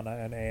 Morgana,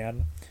 and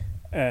Anne,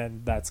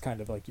 and that's kind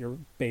of like your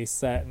base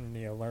set and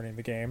learning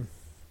the game.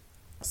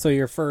 So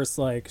your first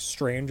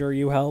stranger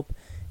you help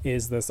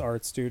is this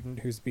art student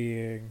who's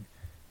being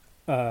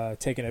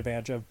taken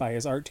advantage of by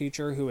his art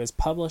teacher, who is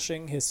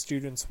publishing his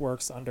students'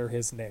 works under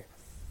his name.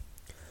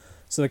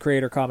 So the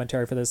creator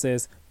commentary for this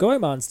is,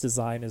 Goemon's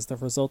design is the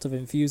result of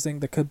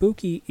infusing the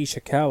Kabuki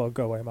Ishikawa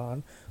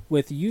Goemon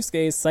with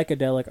Yusuke's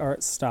psychedelic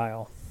art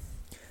style.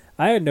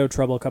 I had no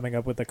trouble coming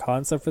up with the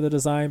concept for the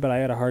design, but I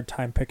had a hard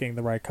time picking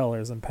the right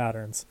colors and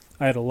patterns.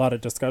 I had a lot of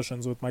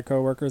discussions with my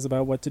coworkers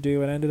about what to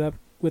do and ended up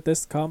with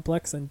this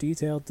complex and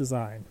detailed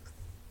design.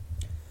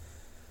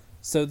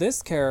 So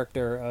this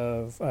character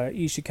of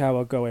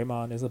Ishikawa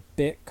Goemon is a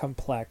bit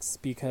complex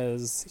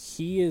because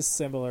he is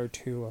similar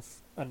to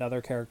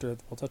another character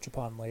that we'll touch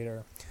upon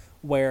later,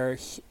 where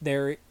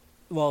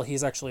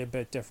he's actually a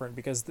bit different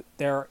because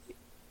there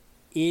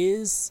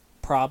is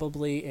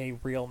probably a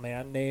real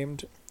man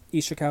named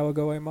Ishikawa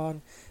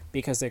Goemon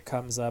because it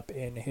comes up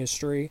in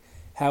history.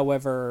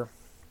 However,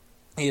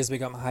 he has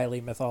become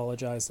highly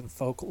mythologized and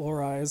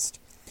folklorized,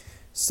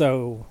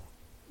 so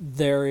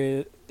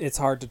it's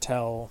hard to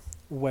tell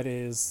what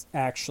is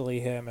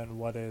actually him and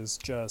what is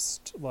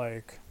just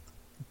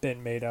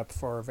been made up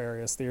for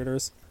various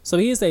theaters. So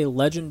he is a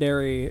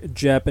legendary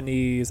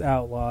Japanese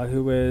outlaw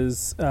who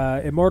is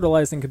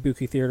immortalized in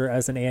Kabuki theater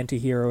as an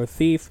anti-hero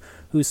thief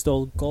who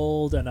stole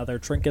gold and other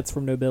trinkets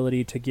from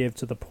nobility to give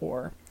to the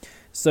poor.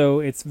 So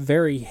it's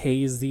very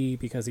hazy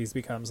because he's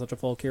become such a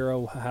folk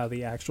hero how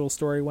the actual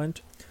story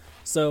went.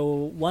 So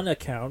one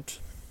account,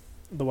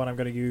 the one I'm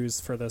going to use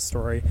for this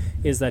story,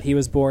 is that he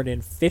was born in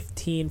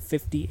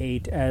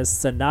 1558 as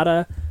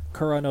Sanada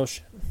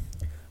Kuranoshin,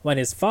 When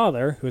his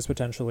father, who was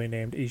potentially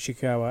named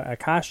Ishikawa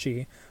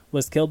Akashi,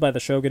 was killed by the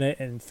shogunate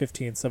in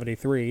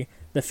 1573,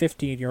 the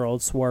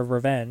 15-year-old swore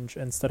revenge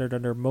and studied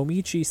under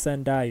Momichi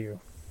Sendayu.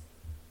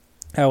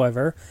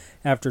 However,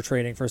 after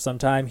training for some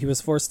time, he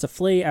was forced to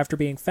flee after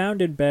being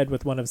found in bed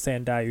with one of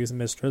Sendayu's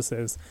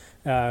mistresses,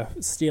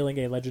 stealing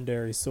a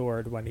legendary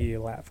sword when he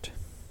left.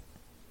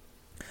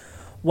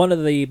 One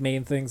of the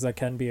main things that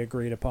can be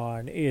agreed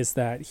upon is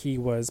that he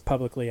was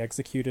publicly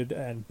executed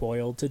and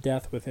boiled to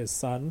death with his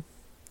son.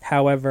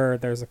 However,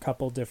 there's a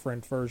couple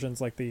different versions,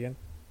 like the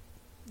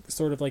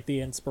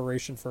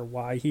inspiration for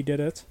why he did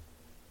it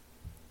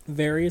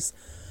varies.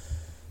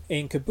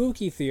 In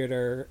Kabuki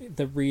theater,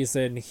 the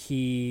reason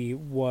he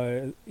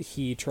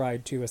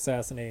tried to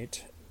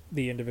assassinate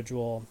the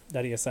individual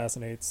that he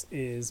assassinates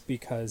is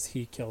because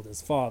he killed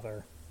his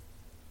father.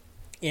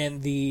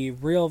 In the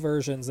real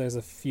versions, there's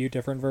a few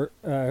different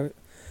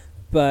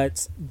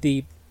but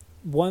the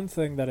one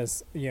thing that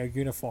is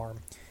uniform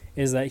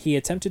is that he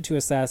attempted to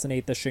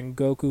assassinate the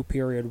Shingoku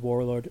period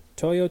warlord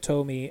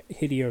Toyotomi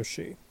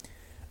Hideyoshi.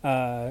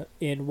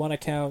 In one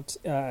account,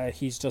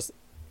 he's just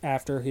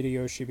after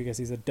Hideyoshi because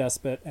he's a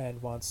despot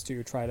and wants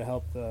to try to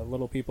help the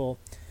little people,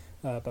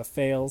 but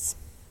fails.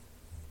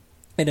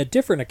 In a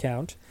different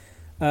account,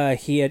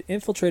 he had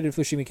infiltrated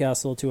Fushimi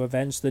Castle to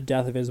avenge the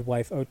death of his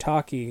wife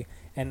Otaki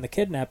and the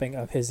kidnapping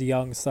of his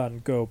young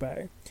son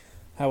Gobe.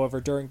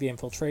 However, during the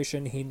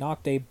infiltration, he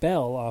knocked a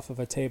bell off of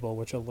a table,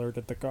 which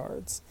alerted the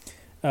guards.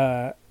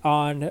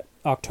 On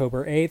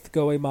October 8th,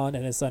 Goemon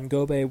and his son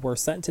Gobe were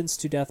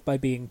sentenced to death by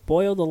being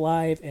boiled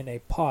alive in a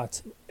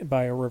pot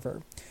by a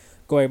river.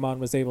 Goemon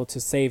was able to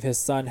save his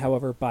son,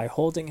 however, by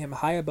holding him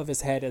high above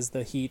his head as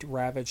the heat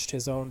ravaged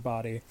his own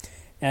body.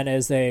 And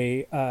as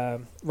a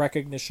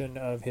recognition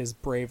of his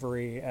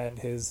bravery and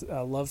his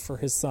love for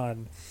his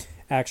son,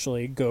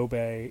 actually,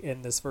 Gobe,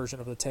 in this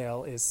version of the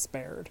tale, is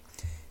spared.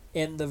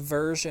 In the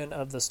version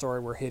of the story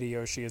where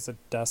Hideyoshi is a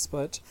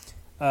despot,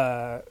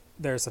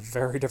 there's a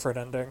very different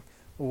ending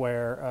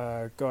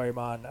where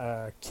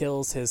Goemon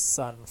kills his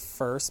son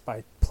first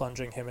by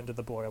plunging him into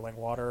the boiling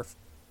water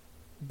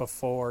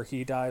before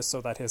he dies so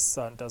that his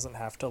son doesn't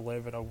have to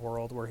live in a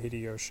world where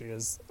Hideyoshi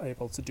is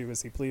able to do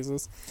as he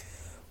pleases,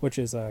 which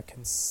is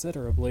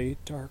considerably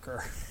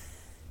darker.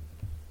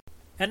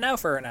 And now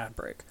for an ad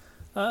break.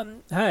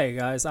 Hey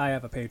guys, I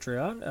have a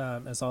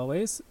Patreon. As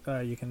always,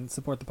 you can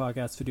support the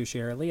podcast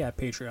fiduciarily at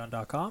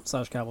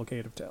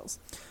patreon.com/cavalcade of tales.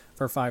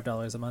 For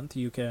 $5 a month,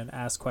 you can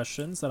ask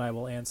questions that I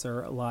will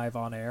answer live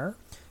on air.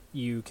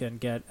 You can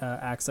get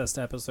access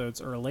to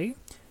episodes early.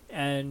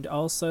 And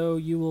also,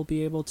 you will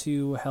be able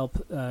to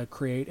help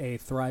create a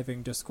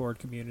thriving Discord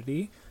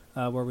community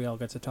where we all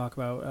get to talk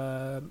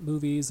about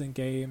movies and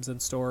games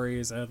and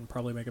stories and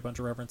probably make a bunch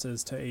of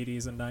references to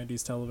 80s and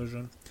 90s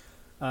television.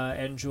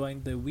 And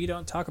join the We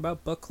Don't Talk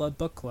About Book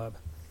Club.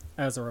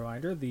 As a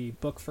reminder, the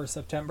book for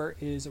September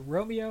is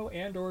Romeo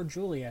and or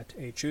Juliet,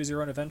 a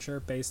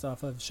choose-your-own-adventure based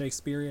off of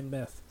Shakespearean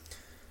myth.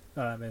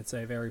 It's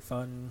a very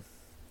fun,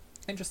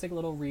 interesting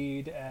little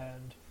read,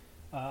 and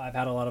I've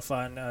had a lot of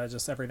fun.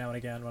 Just every now and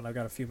again, when I've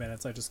got a few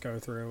minutes, I just go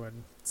through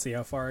and see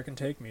how far it can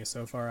take me.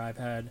 So far, I've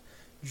had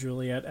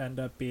Juliet end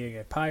up being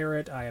a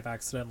pirate. I have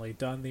accidentally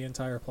done the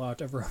entire plot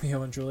of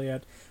Romeo and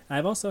Juliet.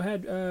 I've also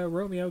had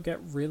Romeo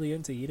get really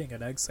into eating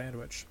an egg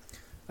sandwich.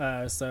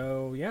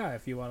 So yeah,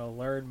 if you want to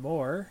learn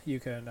more,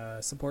 you can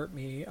support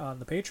me on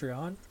the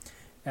Patreon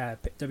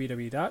at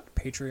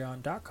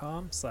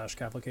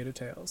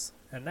www.patreon.com/cavalcade-of-tales.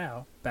 And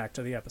now, back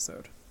to the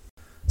episode.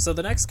 So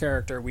the next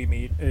character we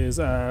meet is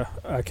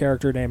a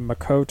character named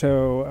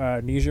Makoto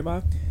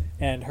Nijima,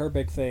 and her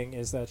big thing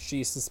is that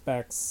she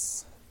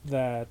suspects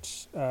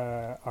that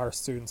our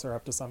students are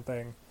up to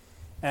something,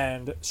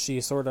 and she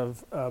sort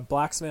of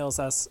blackmails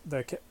us,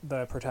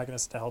 the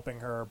protagonist, to helping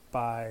her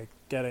by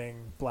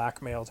getting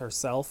blackmailed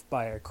herself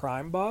by a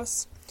crime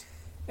boss,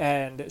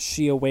 and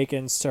she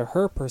awakens to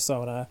her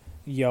persona,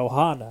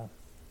 Johanna,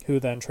 who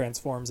then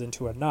transforms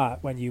into a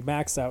knot when you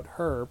max out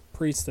her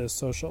priestess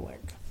social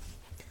link.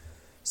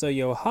 So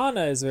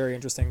Johanna is very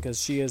interesting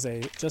because she is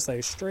just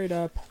a straight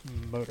up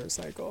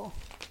motorcycle.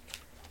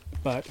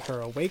 But her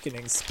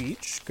awakening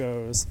speech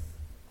goes,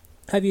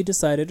 "Have you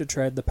decided to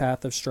tread the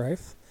path of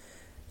strife?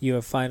 You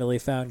have finally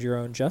found your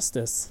own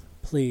justice.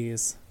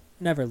 Please,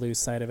 never lose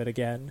sight of it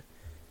again.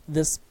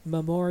 This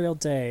Memorial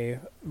Day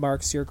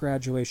marks your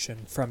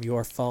graduation from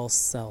your false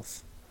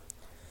self."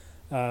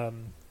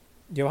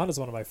 Johanna's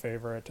one of my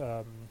favorite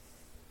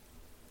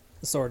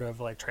sort of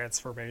like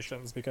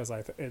transformations because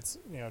it's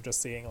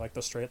just seeing like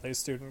the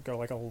straight-laced student go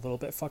like a little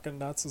bit fucking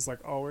nuts is like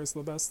always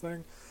the best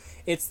thing.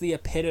 It's the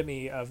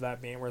epitome of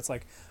that meme where it's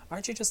like,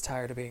 aren't you just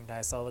tired of being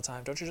nice all the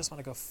time? Don't you just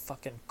want to go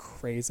fucking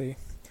crazy?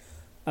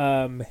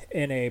 In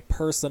a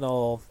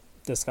personal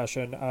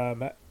discussion,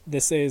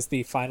 this is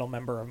the final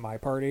member of my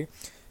party.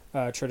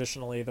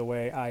 Traditionally, the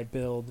way I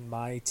build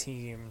my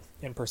team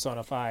in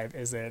Persona 5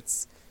 is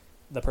it's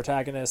the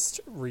protagonist,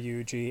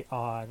 Ryuji,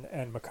 An,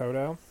 and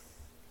Makoto.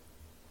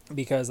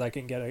 Because I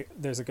can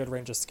there's a good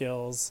range of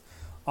skills.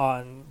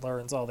 An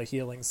learns all the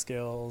healing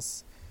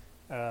skills.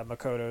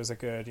 Makoto's a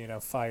good,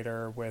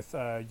 fighter with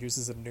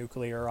uses a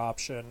nuclear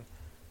option,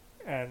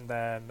 and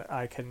then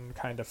I can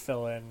kind of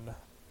fill in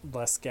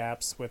less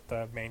gaps with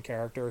the main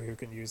character who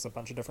can use a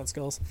bunch of different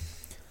skills.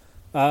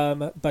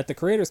 But the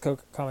creator's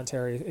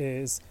commentary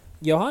is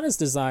Johanna's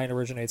design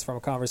originates from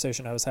a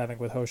conversation I was having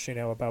with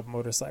Hoshino about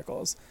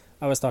motorcycles.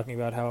 I was talking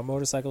about how a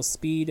motorcycle's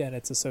speed and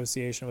its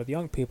association with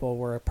young people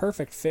were a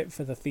perfect fit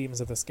for the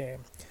themes of this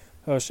game.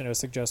 Hoshino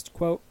suggests,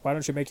 quote, "Why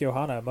don't you make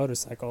Johanna a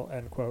motorcycle?"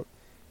 End quote.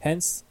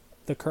 Hence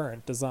the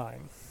current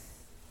design.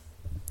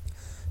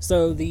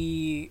 So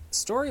the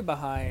story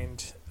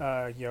behind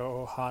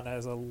Johanna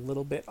is a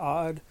little bit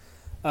odd.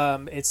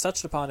 It's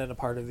touched upon in a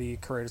part of the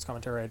creator's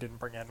commentary I didn't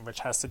bring in, which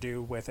has to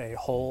do with a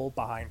hole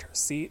behind her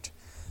seat,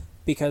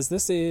 because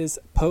this is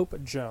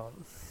Pope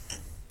Joan.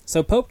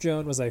 So Pope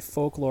Joan was a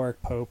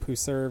folkloric pope who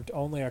served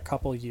only a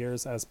couple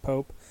years as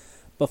pope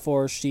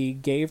before she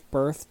gave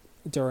birth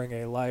during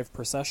a live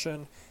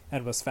procession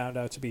and was found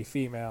out to be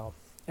female,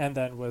 and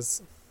then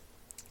was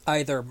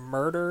either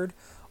murdered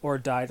or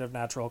died of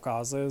natural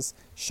causes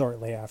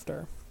shortly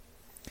after.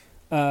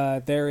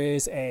 There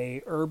is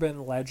a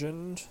urban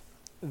legend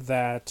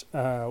that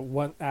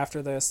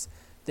after this,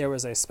 there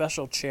was a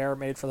special chair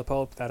made for the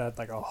Pope that had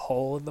like a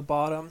hole in the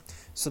bottom,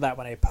 so that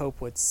when a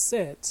Pope would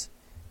sit,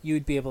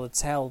 you'd be able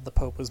to tell the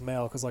Pope was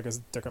male because like his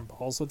dick and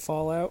balls would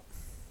fall out.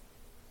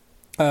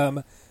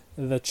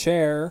 The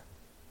chair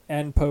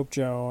and Pope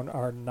Joan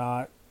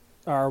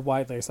are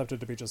widely accepted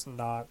to be just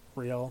not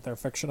real. They're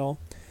fictional.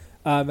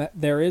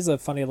 There is a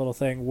funny little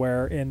thing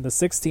where in the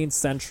 16th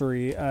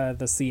century,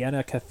 the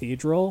Siena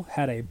Cathedral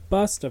had a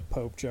bust of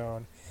Pope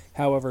Joan.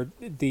 However,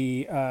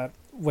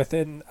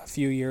 within a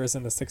few years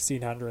in the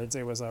 1600s,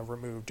 it was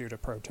removed due to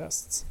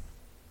protests.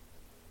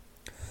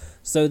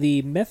 So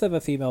the myth of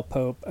a female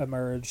pope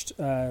emerged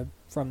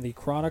from the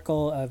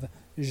Chronicle of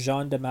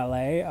Jean de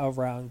Maillet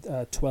around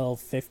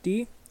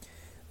 1250,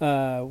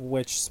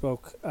 which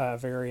spoke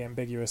very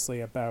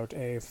ambiguously about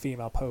a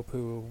female pope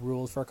who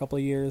ruled for a couple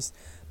of years.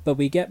 But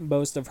we get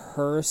most of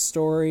her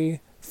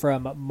story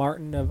from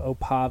Martin of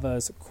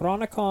Opava's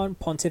Chronicon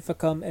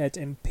Pontificum et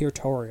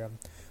Imperatorium,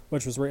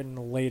 which was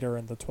written later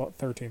in the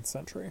 13th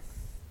century.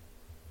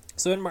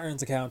 So in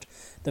Martin's account,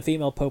 the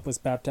female pope was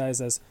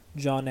baptized as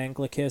John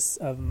Anglicus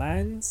of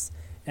Mans,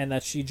 and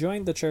that she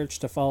joined the church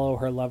to follow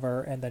her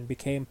lover and then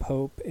became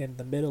pope in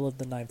the middle of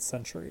the 9th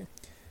century.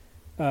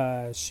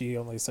 She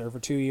only served for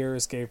 2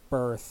 years, gave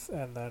birth,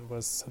 and then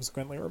was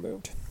subsequently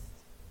removed.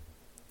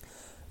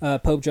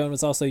 Pope Joan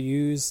was also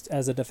used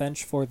as a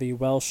defense for the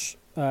Welsh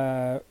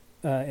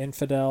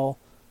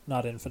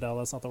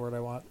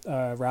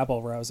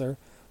rabble-rouser,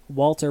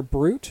 Walter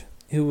Brute,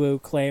 who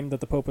claimed that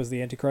the Pope was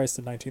the Antichrist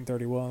in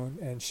 1931,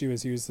 and she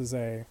was used as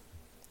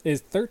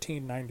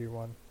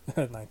 1391,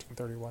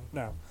 1931,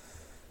 no.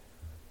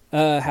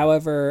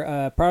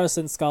 However,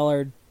 Protestant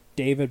scholar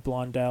David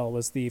Blondel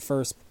was the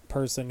first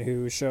person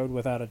who showed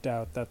without a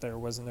doubt that there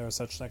was no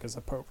such thing as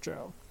a Pope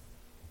Joe.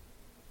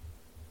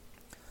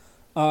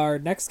 Our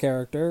next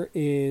character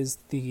is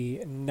the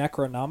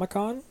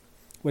Necronomicon,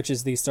 which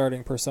is the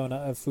starting persona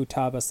of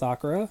Futaba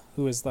Sakura,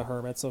 who is the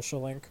hermit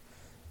social link.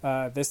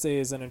 This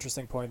is an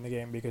interesting point in the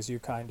game because you're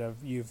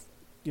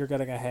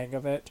getting a hang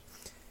of it,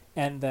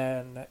 and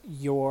then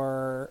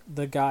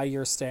the guy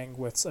you're staying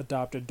with's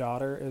adopted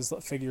daughter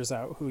figures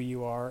out who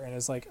you are and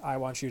is like, I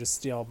want you to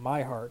steal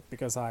my heart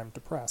because I'm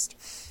depressed.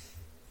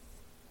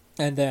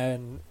 And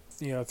then,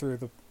 through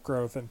the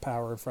growth and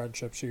power of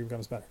friendship, she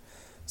becomes better.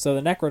 So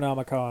the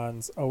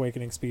Necronomicon's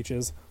awakening speech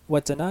is,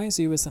 "What denies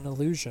you is an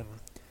illusion,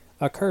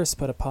 a curse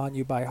put upon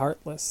you by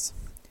Heartless.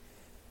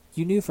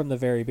 You knew from the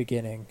very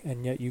beginning,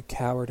 and yet you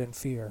cowered in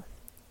fear.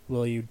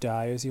 Will you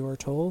die as you are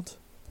told?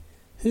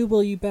 Who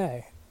will you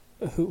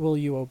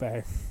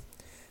obey?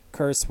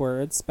 Curse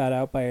words spat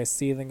out by a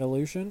seething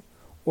illusion,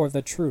 or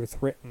the truth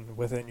written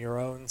within your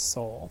own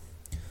soul?"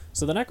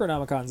 So the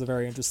Necronomicon is a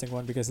very interesting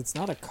one because it's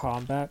not a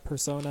combat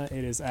persona.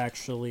 It is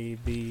actually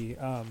the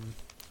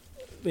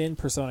in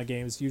Persona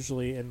games,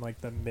 usually in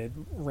like the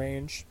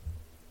mid-range,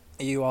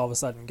 you all of a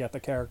sudden get the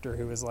character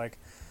who is like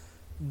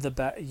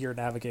your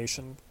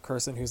navigation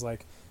person who's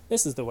like,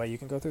 this is the way you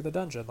can go through the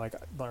dungeon. Like,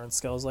 learn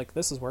skills like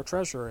this is where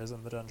treasure is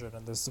in the dungeon,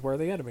 and this is where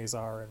the enemies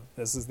are, and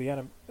this is the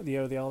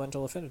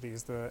elemental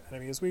affinities the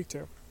enemy is weak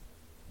to.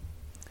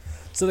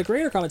 So the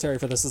creator commentary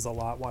for this is a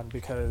lot one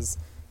because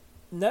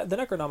the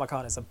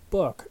Necronomicon is a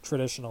book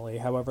traditionally.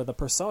 However, the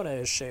persona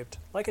is shaped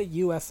like a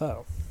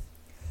UFO.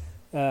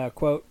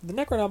 Quote, "The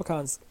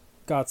Necronomicon's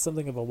got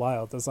something of a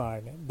wild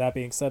design. That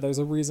being said, there's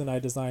a reason I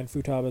designed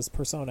Futaba's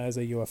persona as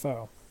a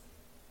UFO.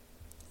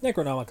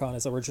 Necronomicon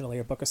is originally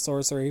a book of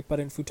sorcery, but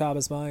in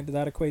Futaba's mind,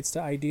 that equates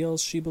to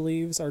ideals she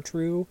believes are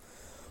true,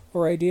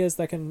 or ideas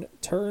that can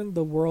turn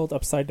the world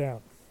upside down.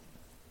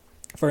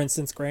 For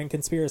instance, grand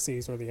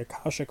conspiracies or the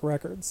Akashic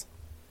records."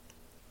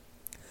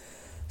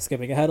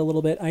 Skipping ahead a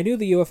little bit, "I knew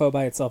the UFO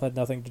by itself had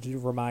nothing to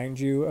remind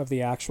you of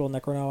the actual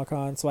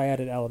Necronomicon, so I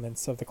added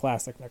elements of the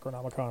classic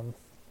Necronomicon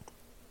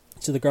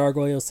to the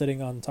gargoyle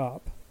sitting on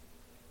top.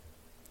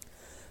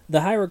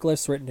 The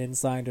hieroglyphs written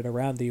inside and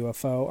around the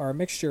UFO are a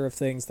mixture of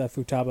things that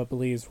Futaba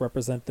believes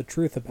represent the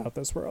truth about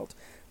this world.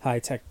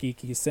 High-tech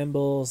geeky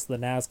symbols, the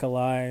Nazca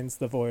lines,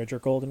 the Voyager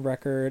Golden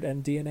Record,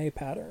 and DNA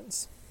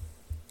patterns.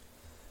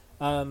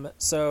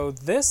 So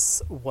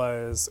this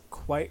was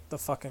quite the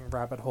fucking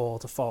rabbit hole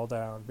to fall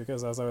down,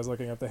 because as I was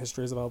looking at the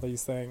histories of all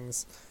these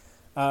things,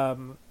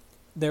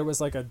 there was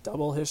like a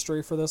double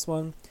history for this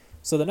one.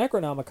 So the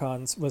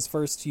Necronomicon was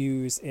first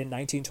used in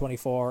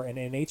 1924 in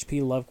an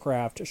H.P.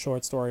 Lovecraft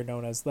short story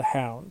known as The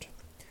Hound.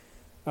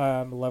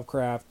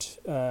 Lovecraft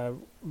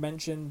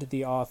mentioned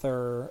the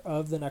author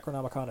of the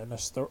Necronomicon in a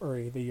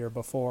story the year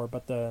before,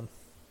 but the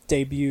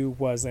debut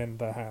was in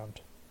The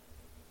Hound.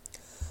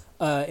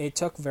 It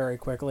took very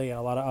quickly, and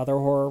a lot of other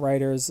horror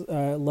writers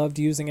loved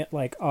using it,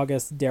 like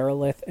August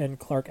Derleth and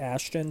Clark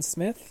Ashton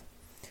Smith.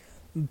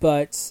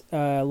 But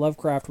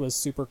Lovecraft was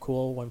super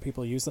cool when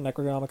people used the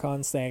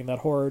Necronomicon, saying that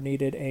horror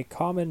needed a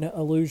common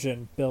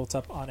illusion built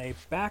up on a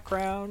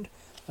background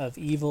of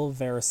evil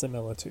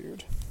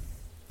verisimilitude.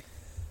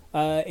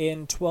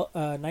 In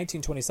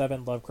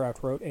 1927,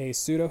 Lovecraft wrote a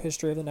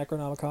pseudo-history of the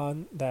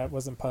Necronomicon that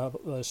wasn't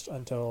published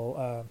until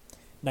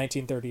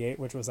 1938,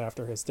 which was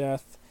after his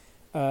death.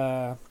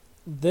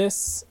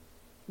 This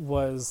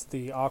was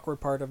the awkward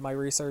part of my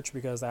research,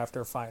 because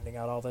after finding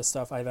out all this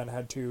stuff, I then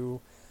had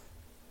to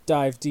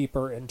dive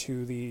deeper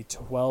into the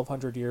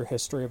 1,200-year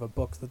history of a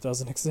book that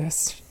doesn't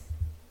exist.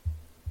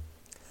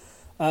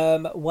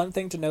 One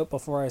thing to note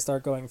before I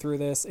start going through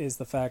this is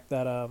the fact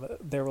that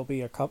there will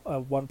be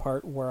one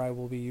part where I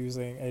will be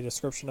using a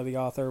description of the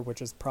author,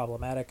 which is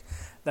problematic.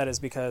 That is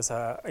because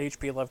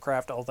H.P.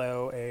 Lovecraft,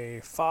 although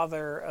a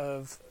father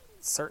of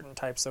certain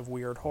types of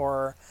weird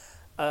horror,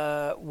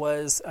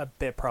 was a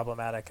bit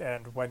problematic,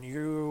 and when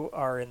you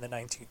are in the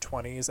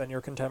 1920s and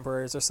your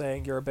contemporaries are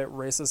saying you're a bit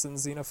racist and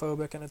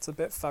xenophobic and it's a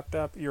bit fucked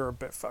up, you're a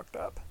bit fucked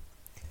up.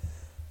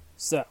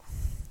 So,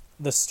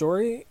 the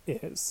story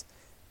is,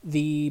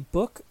 the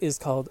book is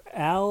called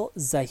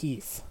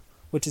Al-Zahif,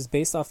 which is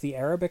based off the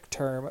Arabic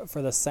term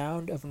for the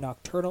sound of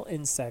nocturnal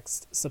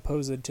insects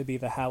supposed to be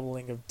the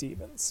howling of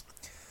demons.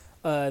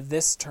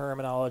 This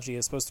terminology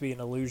is supposed to be an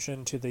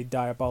allusion to the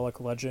diabolic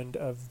legend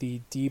of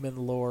the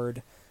demon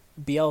lord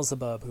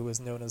Beelzebub, who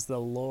is known as the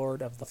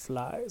Lord of the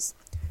Flies,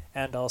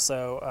 and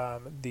also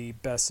the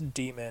best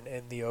demon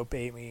in the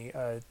Obey Me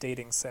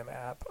dating sim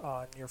app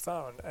on your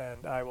phone.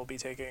 And I will be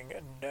taking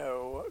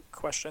no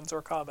questions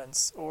or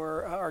comments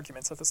or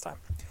arguments at this time.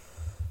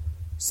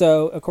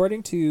 So,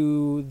 according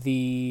to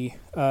the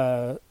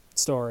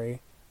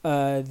story,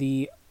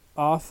 the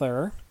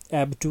author,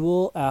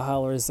 Abdul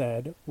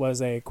Ahalrazed,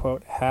 was a,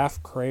 quote,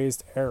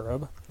 half-crazed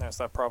Arab, there's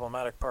that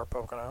problematic part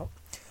poking out,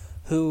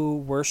 who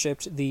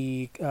worshipped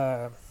the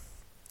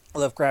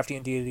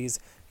Lovecraftian deities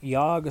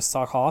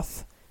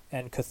Yog-Sothoth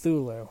and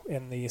Cthulhu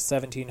in the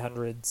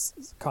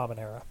 1700s Common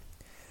Era.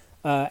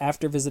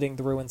 After visiting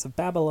the ruins of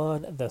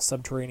Babylon, the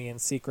subterranean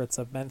secrets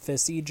of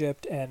Memphis,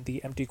 Egypt, and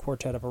the empty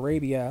quartet of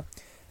Arabia,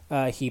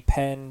 he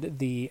penned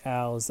the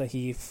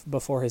Al-Zahif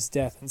before his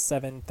death in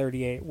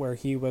 738, where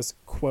he was,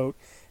 quote,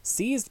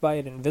 seized by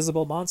an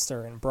invisible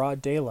monster in broad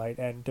daylight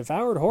and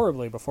devoured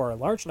horribly before a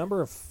large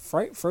number of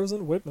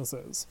fright-frozen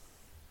witnesses.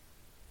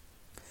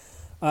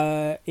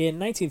 In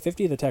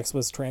 1950, the text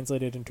was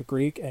translated into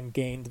Greek and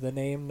gained the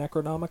name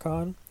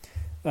Necronomicon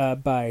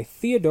by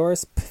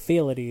Theodorus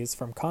Pphilides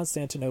from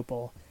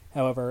Constantinople.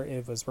 However,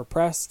 it was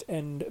repressed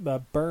and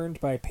burned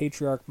by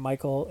Patriarch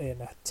Michael in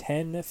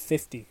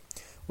 1050,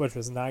 which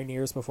was 9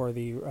 years before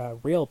the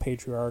real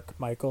Patriarch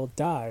Michael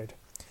died.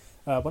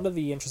 One of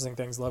the interesting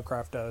things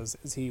Lovecraft does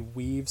is he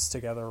weaves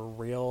together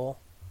real,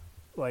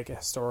 like,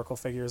 historical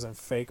figures and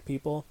fake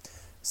people.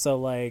 So,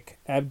 like,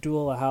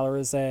 Abdul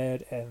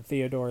Ahalrazed and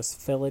Theodorus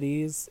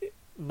Pphilides,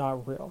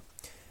 not real.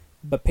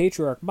 But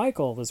Patriarch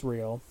Michael was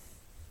real.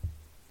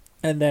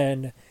 And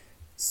then,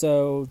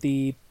 so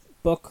the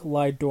book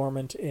lied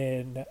dormant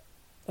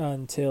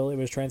until it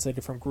was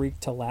translated from Greek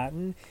to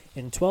Latin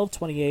in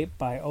 1228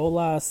 by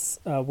Olaus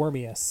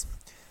Wormius.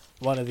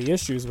 One of the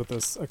issues with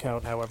this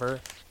account, however,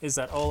 is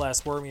that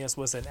Olaus Wormius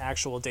was an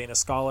actual Danish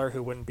scholar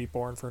who wouldn't be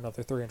born for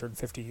another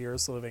 350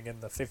 years, living in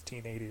the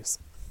 1580s.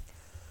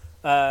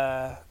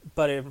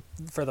 But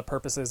for the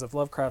purposes of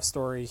Lovecraft's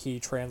story,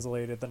 he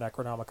translated the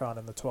Necronomicon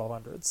in the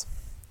 1200s.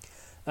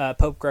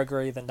 Pope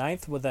Gregory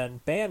IX would then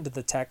banned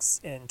the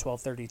texts in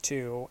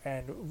 1232,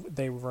 and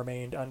they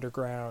remained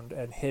underground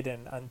and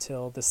hidden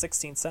until the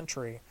 16th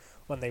century,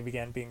 when they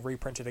began being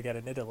reprinted again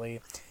in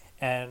Italy.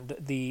 And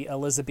the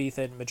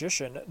Elizabethan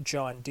magician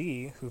John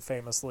Dee, who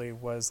famously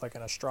was like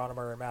an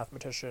astronomer and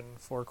mathematician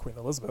for Queen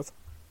Elizabeth,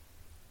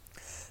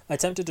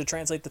 attempted to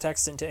translate the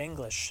text into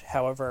English.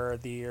 However,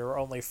 there are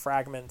only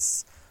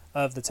fragments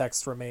of the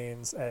text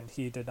remains, and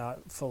he did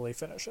not fully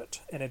finish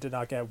it, and it did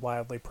not get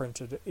widely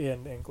printed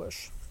in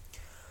English.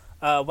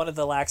 One of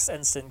the last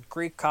extant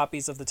Greek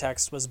copies of the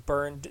text was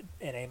burned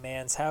in a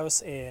man's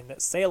house in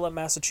Salem,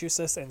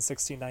 Massachusetts in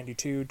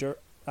 1692,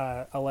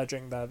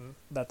 alleging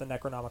that the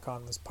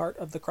Necronomicon was part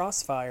of the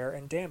crossfire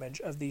and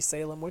damage of the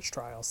Salem witch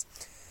trials.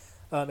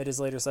 It is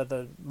later said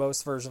that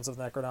most versions of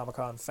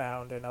Necronomicon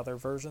found in other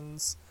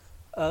versions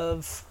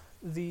of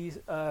the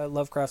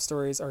Lovecraft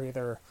stories are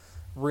either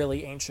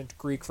really ancient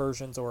Greek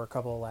versions or a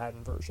couple of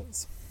Latin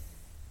versions.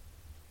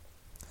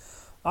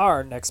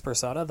 Our next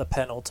persona, the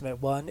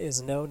penultimate one,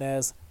 is known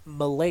as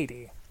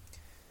Milady,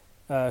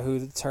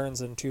 who turns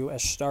into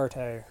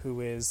Astarte,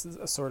 who is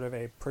a sort of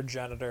a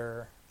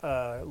progenitor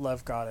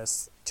love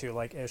goddess to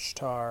like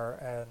Ishtar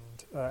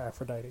and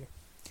Aphrodite.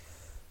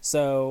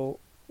 So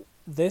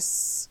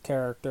this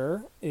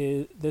character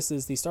is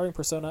the starting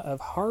persona of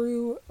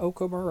Haru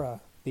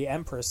Okumura, the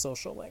Empress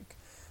social link.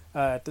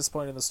 At this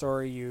point in the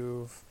story,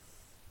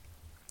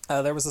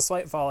 there was a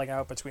slight falling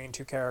out between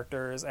two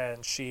characters,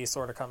 and she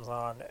sort of comes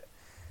on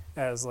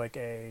as like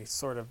a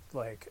sort of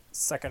like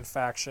second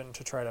faction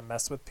to try to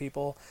mess with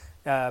people,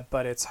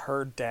 but it's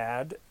her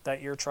dad that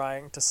you're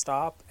trying to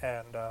stop,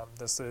 and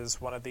this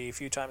is one of the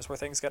few times where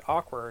things get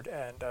awkward,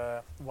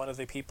 and one of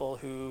the people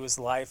whose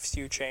life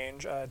you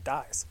change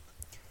dies.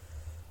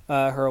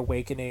 Her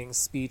awakening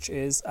speech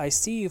is, "I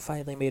see you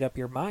finally made up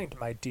your mind,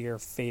 my dear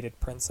fated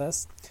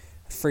princess.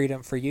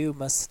 Freedom for you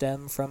must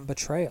stem from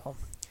betrayal.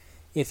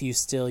 If you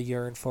still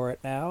yearn for it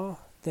now,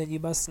 then you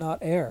must not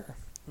err.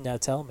 Now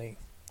tell me,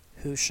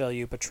 who shall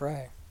you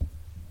betray?"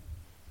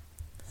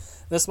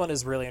 This one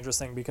is really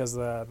interesting because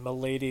the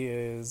Milady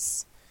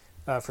is,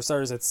 for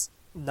starters, it's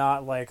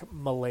not like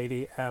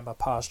Milady M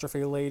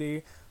apostrophe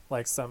lady,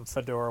 like some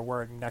fedora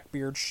wearing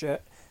neckbeard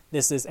shit.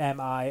 This is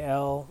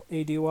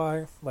Milady,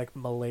 like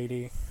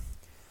Milady.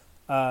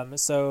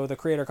 So the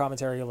creator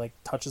commentary like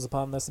touches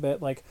upon this a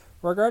bit. Like,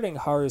 regarding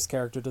Haru's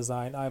character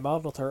design, I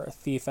modeled her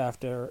thief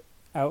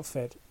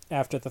outfit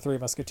after the Three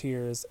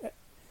Musketeers.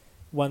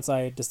 Once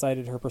I had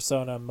decided her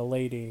persona,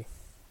 Milady,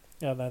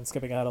 and then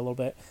skipping ahead a little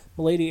bit,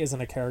 Milady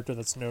isn't a character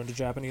that's known to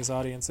Japanese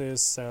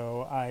audiences,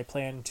 so I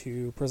plan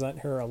to present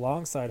her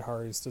alongside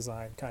Haru's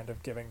design, kind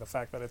of giving the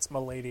fact that it's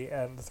Milady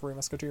and the Three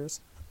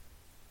Musketeers.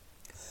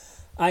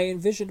 I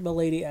envisioned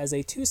Milady as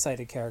a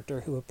two-sided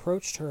character who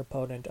approached her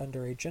opponent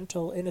under a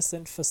gentle,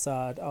 innocent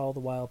facade, all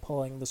the while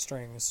pulling the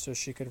strings so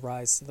she could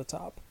rise to the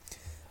top.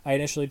 I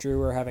initially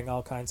drew her having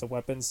all kinds of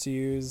weapons to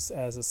use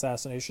as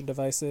assassination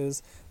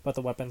devices, but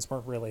the weapons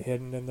weren't really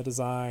hidden in the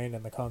design,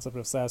 and the concept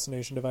of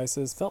assassination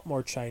devices felt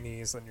more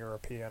Chinese than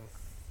European.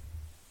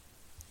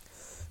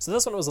 So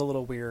this one was a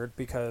little weird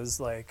because,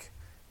 like,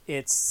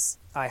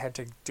 I had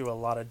to do a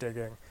lot of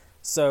digging.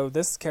 So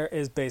this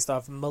is based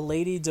off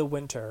Milady de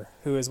Winter,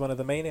 who is one of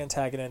the main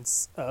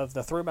antagonists of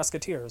The Three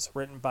Musketeers,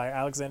 written by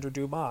Alexandre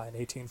Dumas in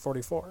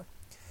 1844.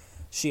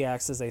 She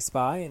acts as a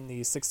spy in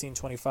the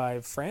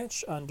 1625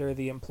 French under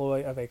the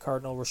employ of a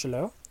Cardinal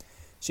Richelieu.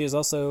 She is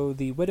also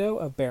the widow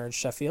of Baron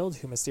Sheffield,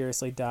 who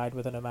mysteriously died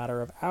within a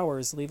matter of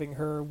hours, leaving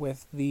her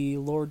with the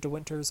Lord de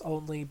Winter's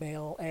only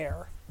male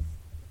heir.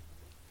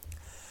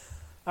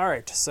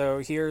 Alright, so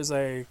here's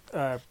the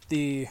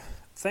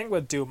thing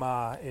with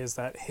Dumas is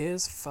that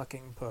his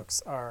fucking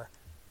books are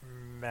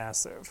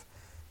massive.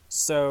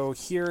 So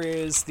here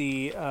is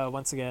the,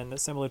 once again,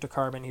 similar to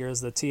Carmen,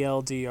 here's the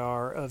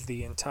TLDR of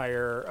the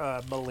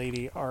entire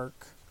Milady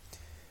arc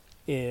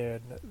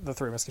in The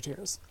Three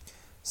Musketeers.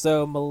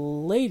 So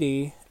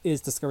Milady is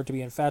discovered to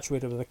be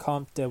infatuated with the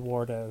Comte de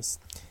Wardes,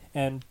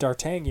 and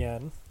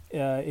D'Artagnan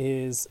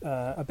is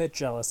a bit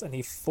jealous, and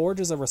he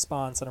forges a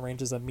response and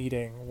arranges a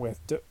meeting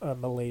with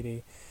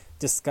Milady,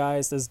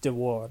 disguised as De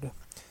Ward.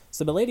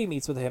 So Milady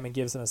meets with him and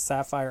gives him a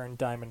sapphire and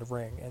diamond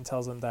ring and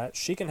tells him that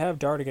she can have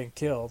D'Artagnan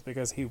killed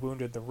because he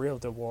wounded the real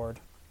De Ward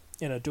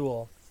in a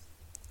duel.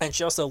 And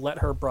she also let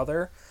her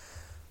brother-in-law,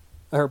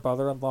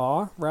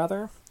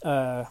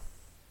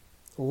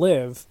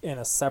 live in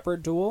a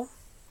separate duel,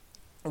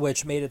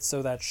 which made it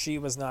so that she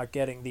was not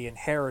getting the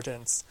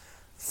inheritance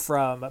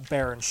from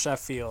Baron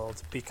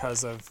Sheffield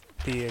because of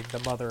being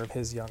the mother of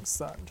his young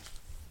son.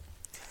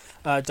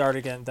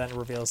 D'Artagnan then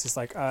reveals, he's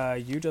like,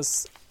 you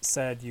just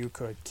said you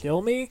could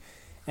kill me,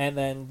 and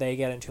then they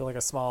get into like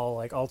a small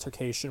like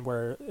altercation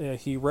where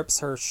he rips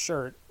her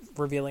shirt,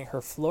 revealing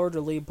her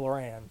fleur-de-lis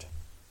brand,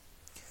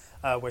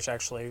 which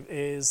actually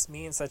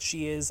means that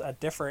she is a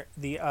different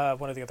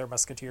one of the other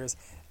musketeers,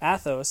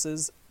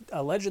 Athos's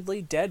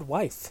allegedly dead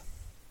wife.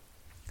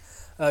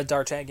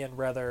 D'Artagnan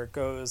rather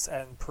goes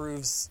and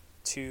proves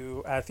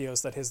to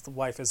Athos that his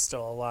wife is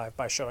still alive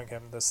by showing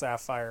him the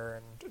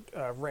sapphire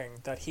and ring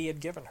that he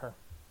had given her.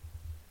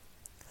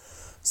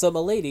 So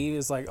Milady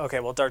is like, okay,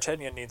 well,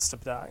 D'Artagnan needs to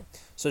die.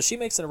 So she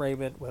makes an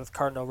arrangement with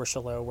Cardinal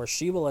Richelieu where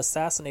she will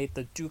assassinate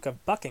the Duke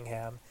of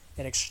Buckingham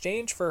in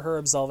exchange for her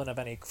absolving of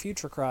any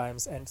future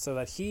crimes, and so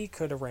that he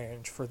could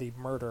arrange for the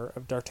murder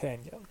of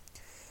D'Artagnan.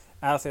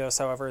 Athos,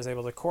 however, is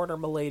able to corner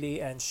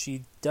Milady, and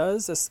she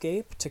does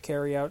escape to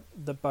carry out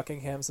the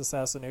Buckingham's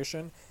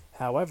assassination.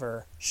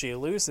 However, she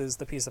loses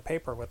the piece of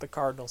paper with the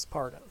Cardinal's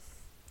pardon.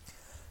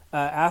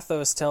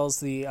 Athos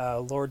tells the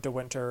Lord de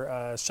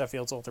Winter,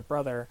 Sheffield's older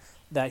brother,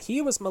 that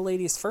he was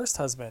Milady's first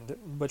husband,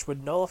 which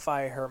would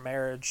nullify her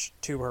marriage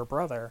to her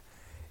brother,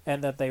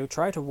 and that they would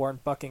try to warn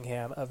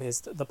Buckingham of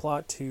the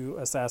plot to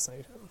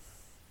assassinate him.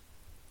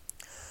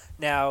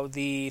 Now,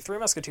 the Three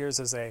Musketeers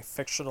is a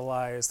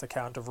fictionalized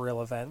account of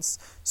real events,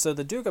 so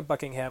the Duke of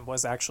Buckingham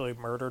was actually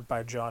murdered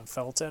by John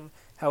Felton.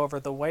 However,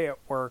 the way it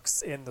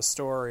works in the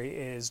story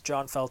is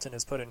John Felton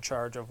is put in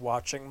charge of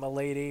watching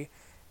Milady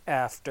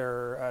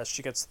after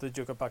she gets to the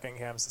Duke of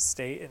Buckingham's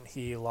estate, and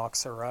he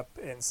locks her up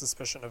in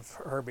suspicion of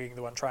her being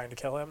the one trying to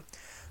kill him.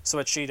 So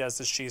what she does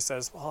is she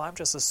says, well, I'm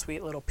just a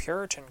sweet little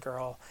Puritan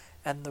girl,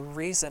 and the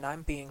reason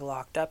I'm being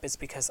locked up is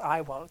because I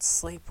won't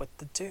sleep with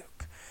the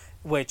Duke.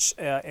 Which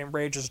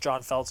enrages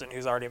John Felton,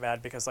 who's already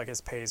mad because, like,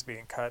 his pay's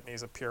being cut and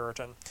he's a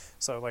Puritan.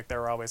 So, like,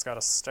 they're always got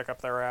to stick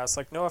up their ass.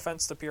 Like, no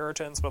offense to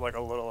Puritans, but, like, a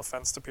little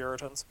offense to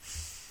Puritans.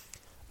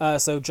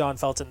 So John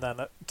Felton then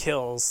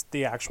kills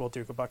the actual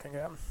Duke of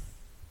Buckingham.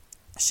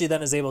 She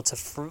then is able to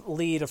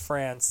flee to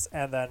France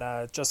and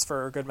then, just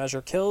for good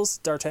measure, kills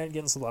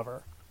D'Artagnan's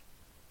lover.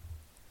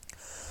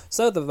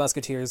 So the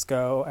Musketeers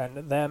go,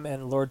 and them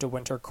and Lord de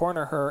Winter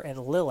corner her in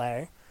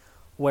Lille,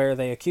 where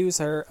they accuse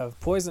her of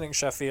poisoning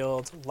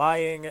Sheffield,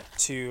 lying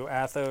to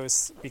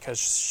Athos because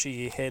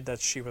she hid that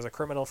she was a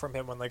criminal from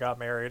him when they got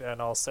married, and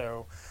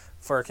also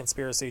for a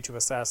conspiracy to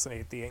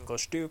assassinate the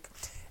English Duke.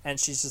 And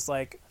she's just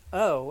like,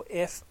 oh,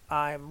 if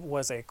I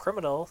was a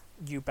criminal,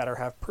 you better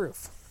have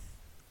proof.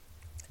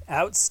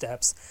 Out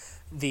steps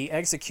the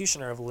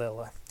executioner of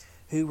Lille,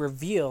 who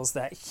reveals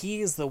that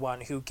he's the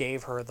one who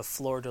gave her the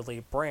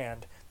fleur-de-lis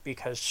brand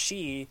because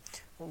she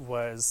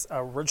was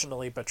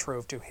originally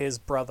betrothed to his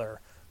brother,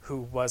 who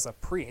was a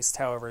priest.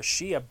 However,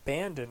 she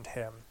abandoned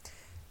him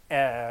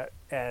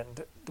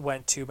and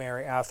went to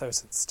marry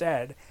Athos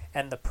instead,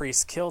 and the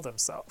priest killed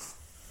himself.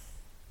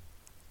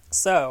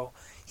 So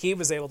he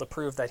was able to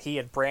prove that he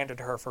had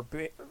branded her for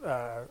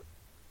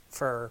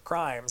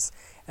crimes,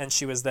 and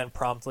she was then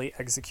promptly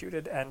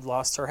executed and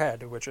lost her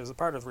head, which is a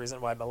part of the reason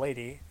why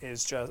Milady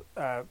is just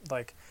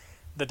like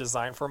the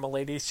design for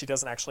Milady. She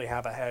doesn't actually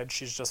have a head;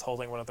 she's just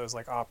holding one of those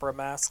like opera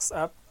masks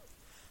up,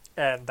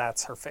 and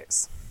that's her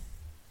face.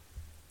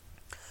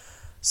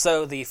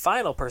 So the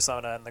final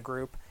persona in the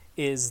group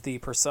is the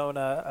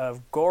persona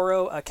of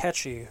Goro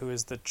Akechi, who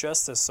is the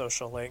Justice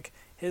social link.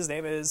 His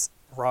name is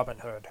Robin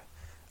Hood.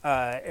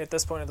 At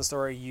this point in the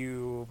story,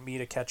 you meet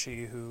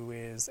Akechi, who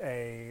is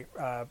a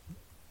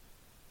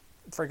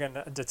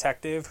friggin'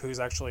 detective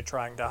who's actually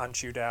trying to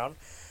hunt you down.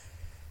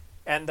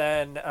 And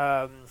then,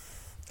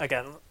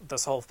 again,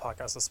 this whole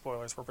podcast is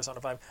spoilers for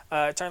Persona 5.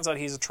 It turns out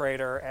he's a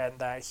traitor and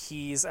that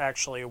he's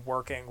actually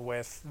working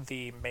with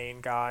the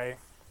main guy,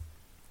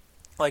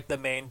 like the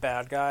main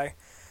bad guy,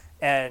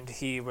 and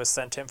he was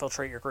sent to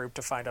infiltrate your group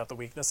to find out the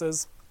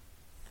weaknesses.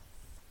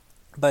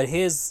 But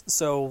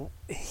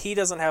he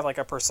doesn't have like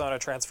a persona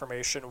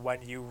transformation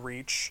when you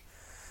reach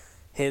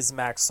his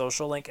max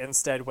social link.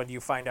 Instead, when you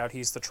find out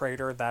he's the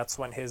traitor, that's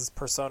when his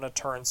persona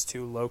turns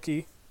to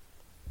Loki,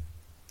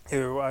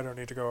 who, I don't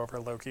need to go over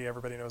Loki,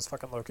 everybody knows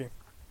fucking Loki.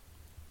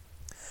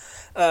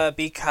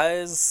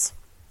 Because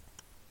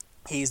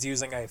he's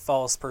using a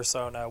false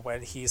persona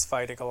when he's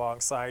fighting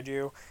alongside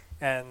you,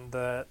 and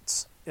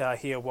that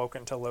he awoke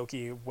into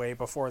Loki way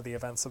before the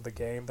events of the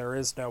game. There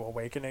is no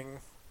awakening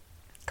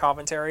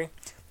commentary,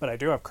 but I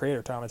do have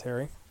creator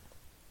commentary.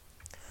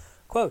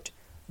 Quote,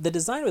 the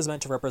design was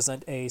meant to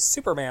represent a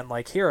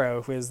Superman-like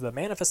hero who is the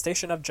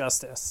manifestation of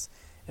justice.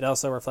 It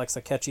also reflects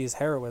Akechi's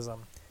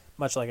heroism.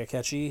 Much like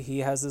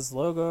Akechi has his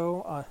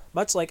logo on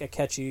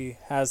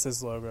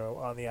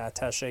the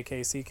attaché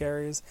case he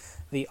carries,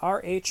 the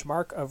RH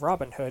mark of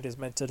Robin Hood is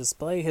meant to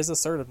display his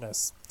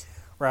assertiveness.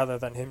 Rather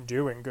than him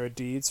doing good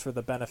deeds for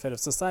the benefit of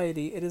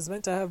society, it is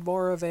meant to have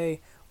more of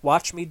a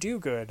watch me do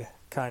good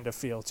kind of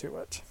feel to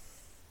it.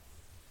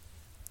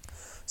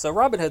 So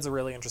Robin Hood's a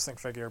really interesting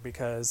figure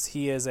because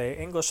he is an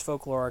English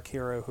folkloric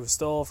hero who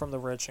stole from the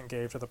rich and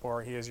gave to the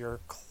poor. He is your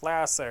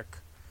classic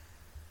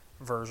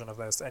version of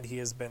this, and he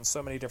has been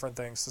so many different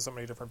things to so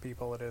many different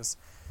people.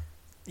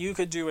 You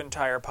could do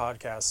entire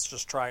podcasts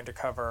just trying to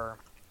cover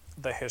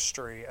the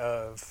history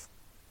of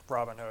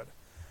Robin Hood.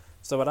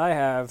 So what I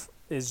have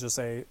is just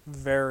a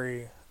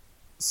very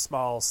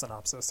small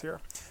synopsis here.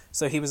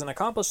 So he was an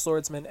accomplished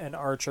swordsman and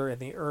archer in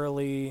the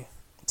early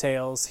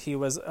tales. He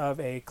was of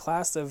a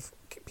class of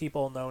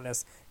people known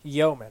as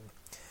yeomen,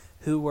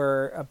 who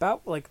were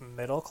about like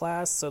middle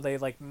class, so they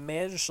like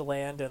managed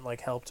land and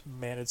like helped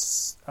manage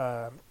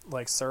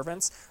like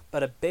servants.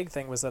 But a big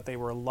thing was that they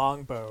were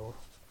longbow.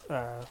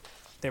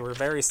 They were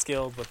very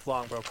skilled with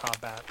longbow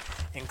combat,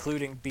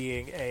 including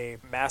being a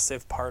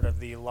massive part of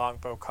the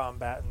longbow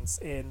combatants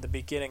in the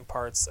beginning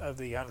parts of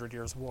the 100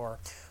 Years' War,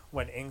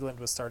 when England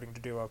was starting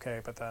to do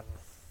okay, but then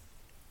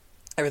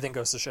everything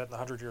goes to shit in the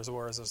 100 Years'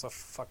 War. Is just a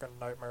fucking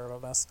nightmare of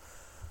a mess.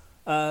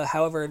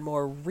 However, in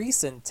more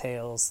recent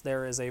tales,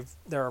 there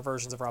are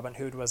versions of Robin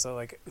Hood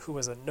who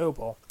was a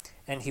noble,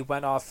 and he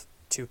went off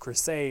to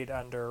crusade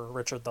under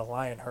Richard the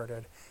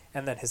Lionhearted,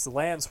 and then his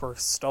lands were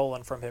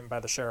stolen from him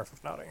by the Sheriff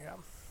of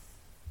Nottingham.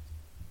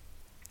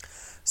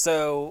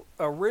 So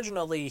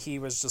originally he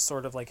was just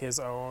sort of like his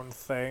own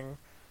thing.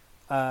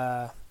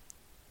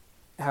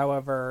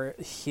 However,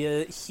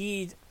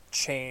 he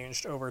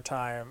changed over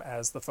time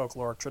as the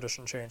folkloric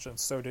tradition changed, and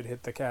so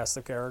did the cast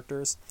of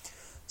characters.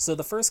 So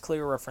the first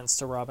clear reference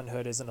to Robin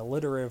Hood is in a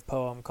alliterative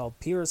poem called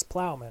Piers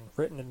Plowman,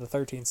 written in the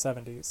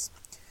 1370s.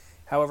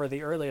 However,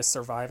 the earliest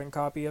surviving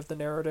copy of the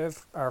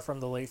narrative are from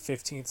the late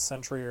 15th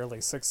century, early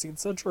 16th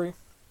century.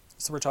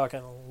 So we're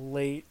talking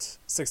late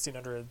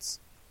 1600s.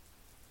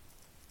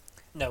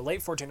 No,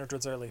 late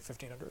 1400s, early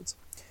 1500s.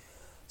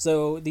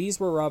 So these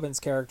were Robin's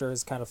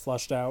characters kind of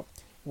flushed out,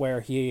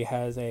 where he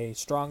has a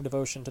strong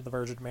devotion to the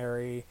Virgin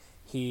Mary.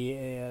 He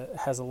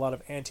has a lot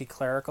of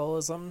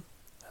anti-clericalism,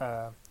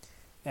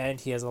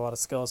 and he has a lot of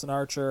skill as an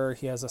archer.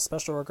 He has a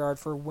special regard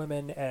for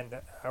women and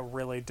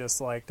really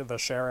disliked the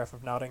Sheriff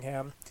of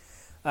Nottingham.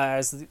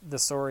 As the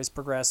stories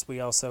progress,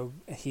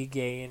 he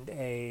gained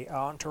a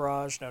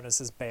entourage known as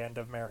his Band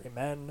of Merry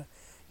Men.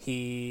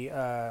 The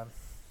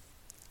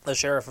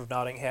Sheriff of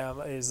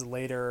Nottingham is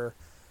later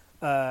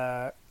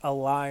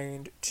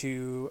aligned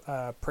to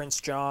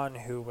Prince John,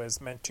 who was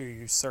meant to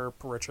usurp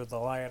Richard the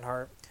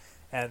Lionheart,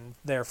 and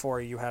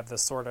therefore you have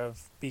this sort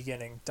of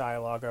beginning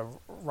dialogue of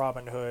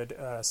Robin Hood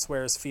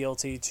swears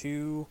fealty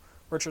to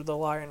Richard the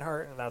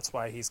Lionheart, and that's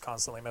why he's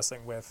constantly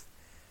messing with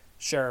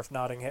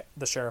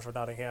the Sheriff of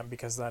Nottingham,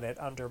 because then it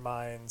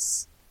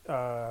undermines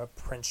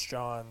Prince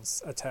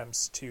John's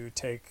attempts to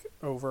take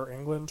over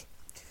England.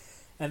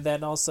 And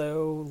then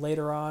also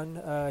later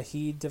on,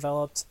 he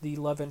developed the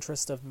love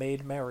interest of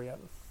Maid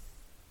Marian.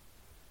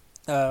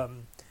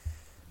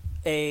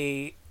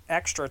 A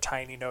extra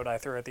tiny note I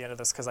threw at the end of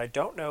this, because I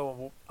don't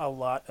know a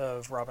lot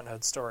of Robin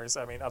Hood stories.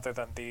 I mean, other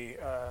than the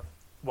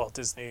Walt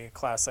Disney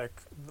classic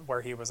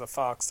where he was a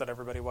fox that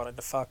everybody wanted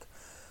to fuck.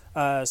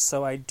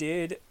 So I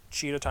did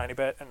cheat a tiny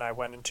bit, and I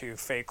went into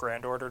Fate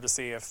Grand Order to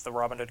see if the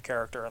Robin Hood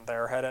character in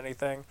there had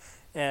anything.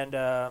 And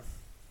the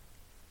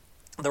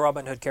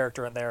Robin Hood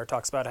character in there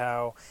talks about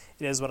how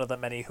it is one of the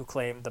many who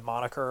claim the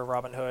moniker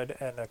Robin Hood,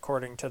 and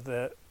according to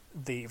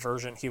the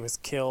version, he was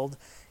killed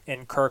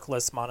in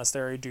Kirkless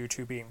Monastery due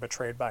to being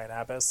betrayed by an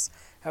abbess.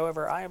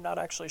 However, I am not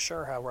actually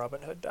sure how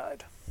Robin Hood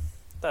died.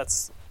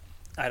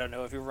 I don't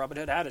know if Robin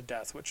Hood had a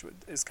death, which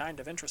is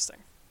kind of interesting.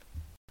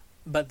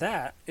 But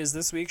that is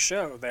this week's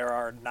show. There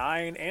are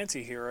 9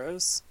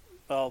 anti-heroes.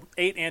 Well,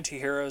 8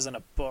 anti-heroes in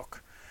a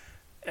book.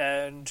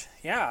 And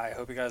yeah, I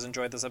hope you guys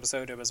enjoyed this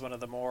episode. It was one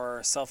of the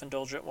more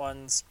self-indulgent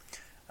ones.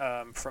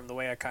 From the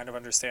way I kind of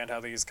understand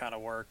how these kind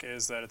of work,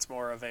 is that it's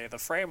more of the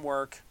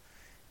framework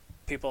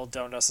people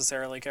don't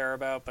necessarily care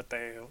about, but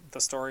the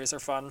stories are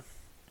fun.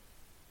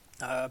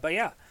 But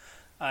yeah,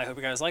 I hope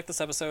you guys like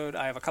this episode.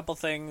 I have a couple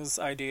things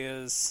on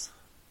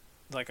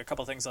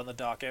the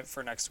docket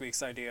for next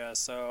week's idea,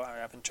 so I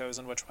haven't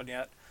chosen which one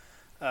yet.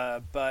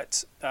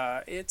 But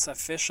it's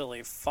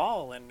officially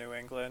fall in New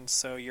England,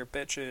 so your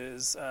bitch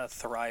is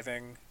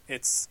thriving.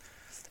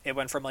 It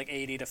went from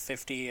 80 to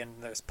 50,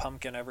 and there's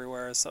pumpkin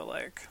everywhere, so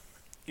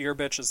your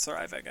bitch is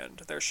thriving,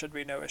 and there should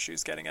be no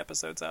issues getting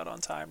episodes out on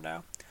time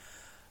now.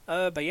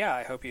 But yeah,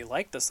 I hope you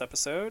liked this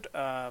episode.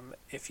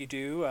 If you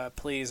do,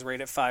 please rate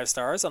it 5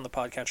 stars on the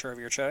podcatcher of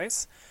your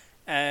choice.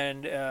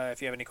 And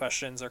if you have any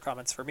questions or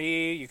comments for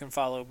me, you can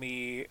follow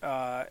me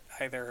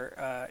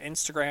either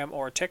Instagram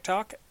or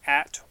TikTok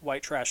at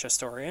White Trash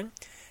Historian.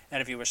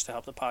 And if you wish to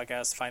help the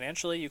podcast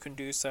financially, you can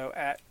do so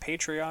at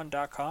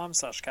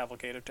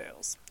patreon.com/Cavalcade of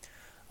Tales.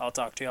 I'll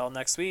talk to y'all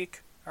next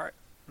week. All right,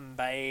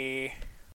 bye.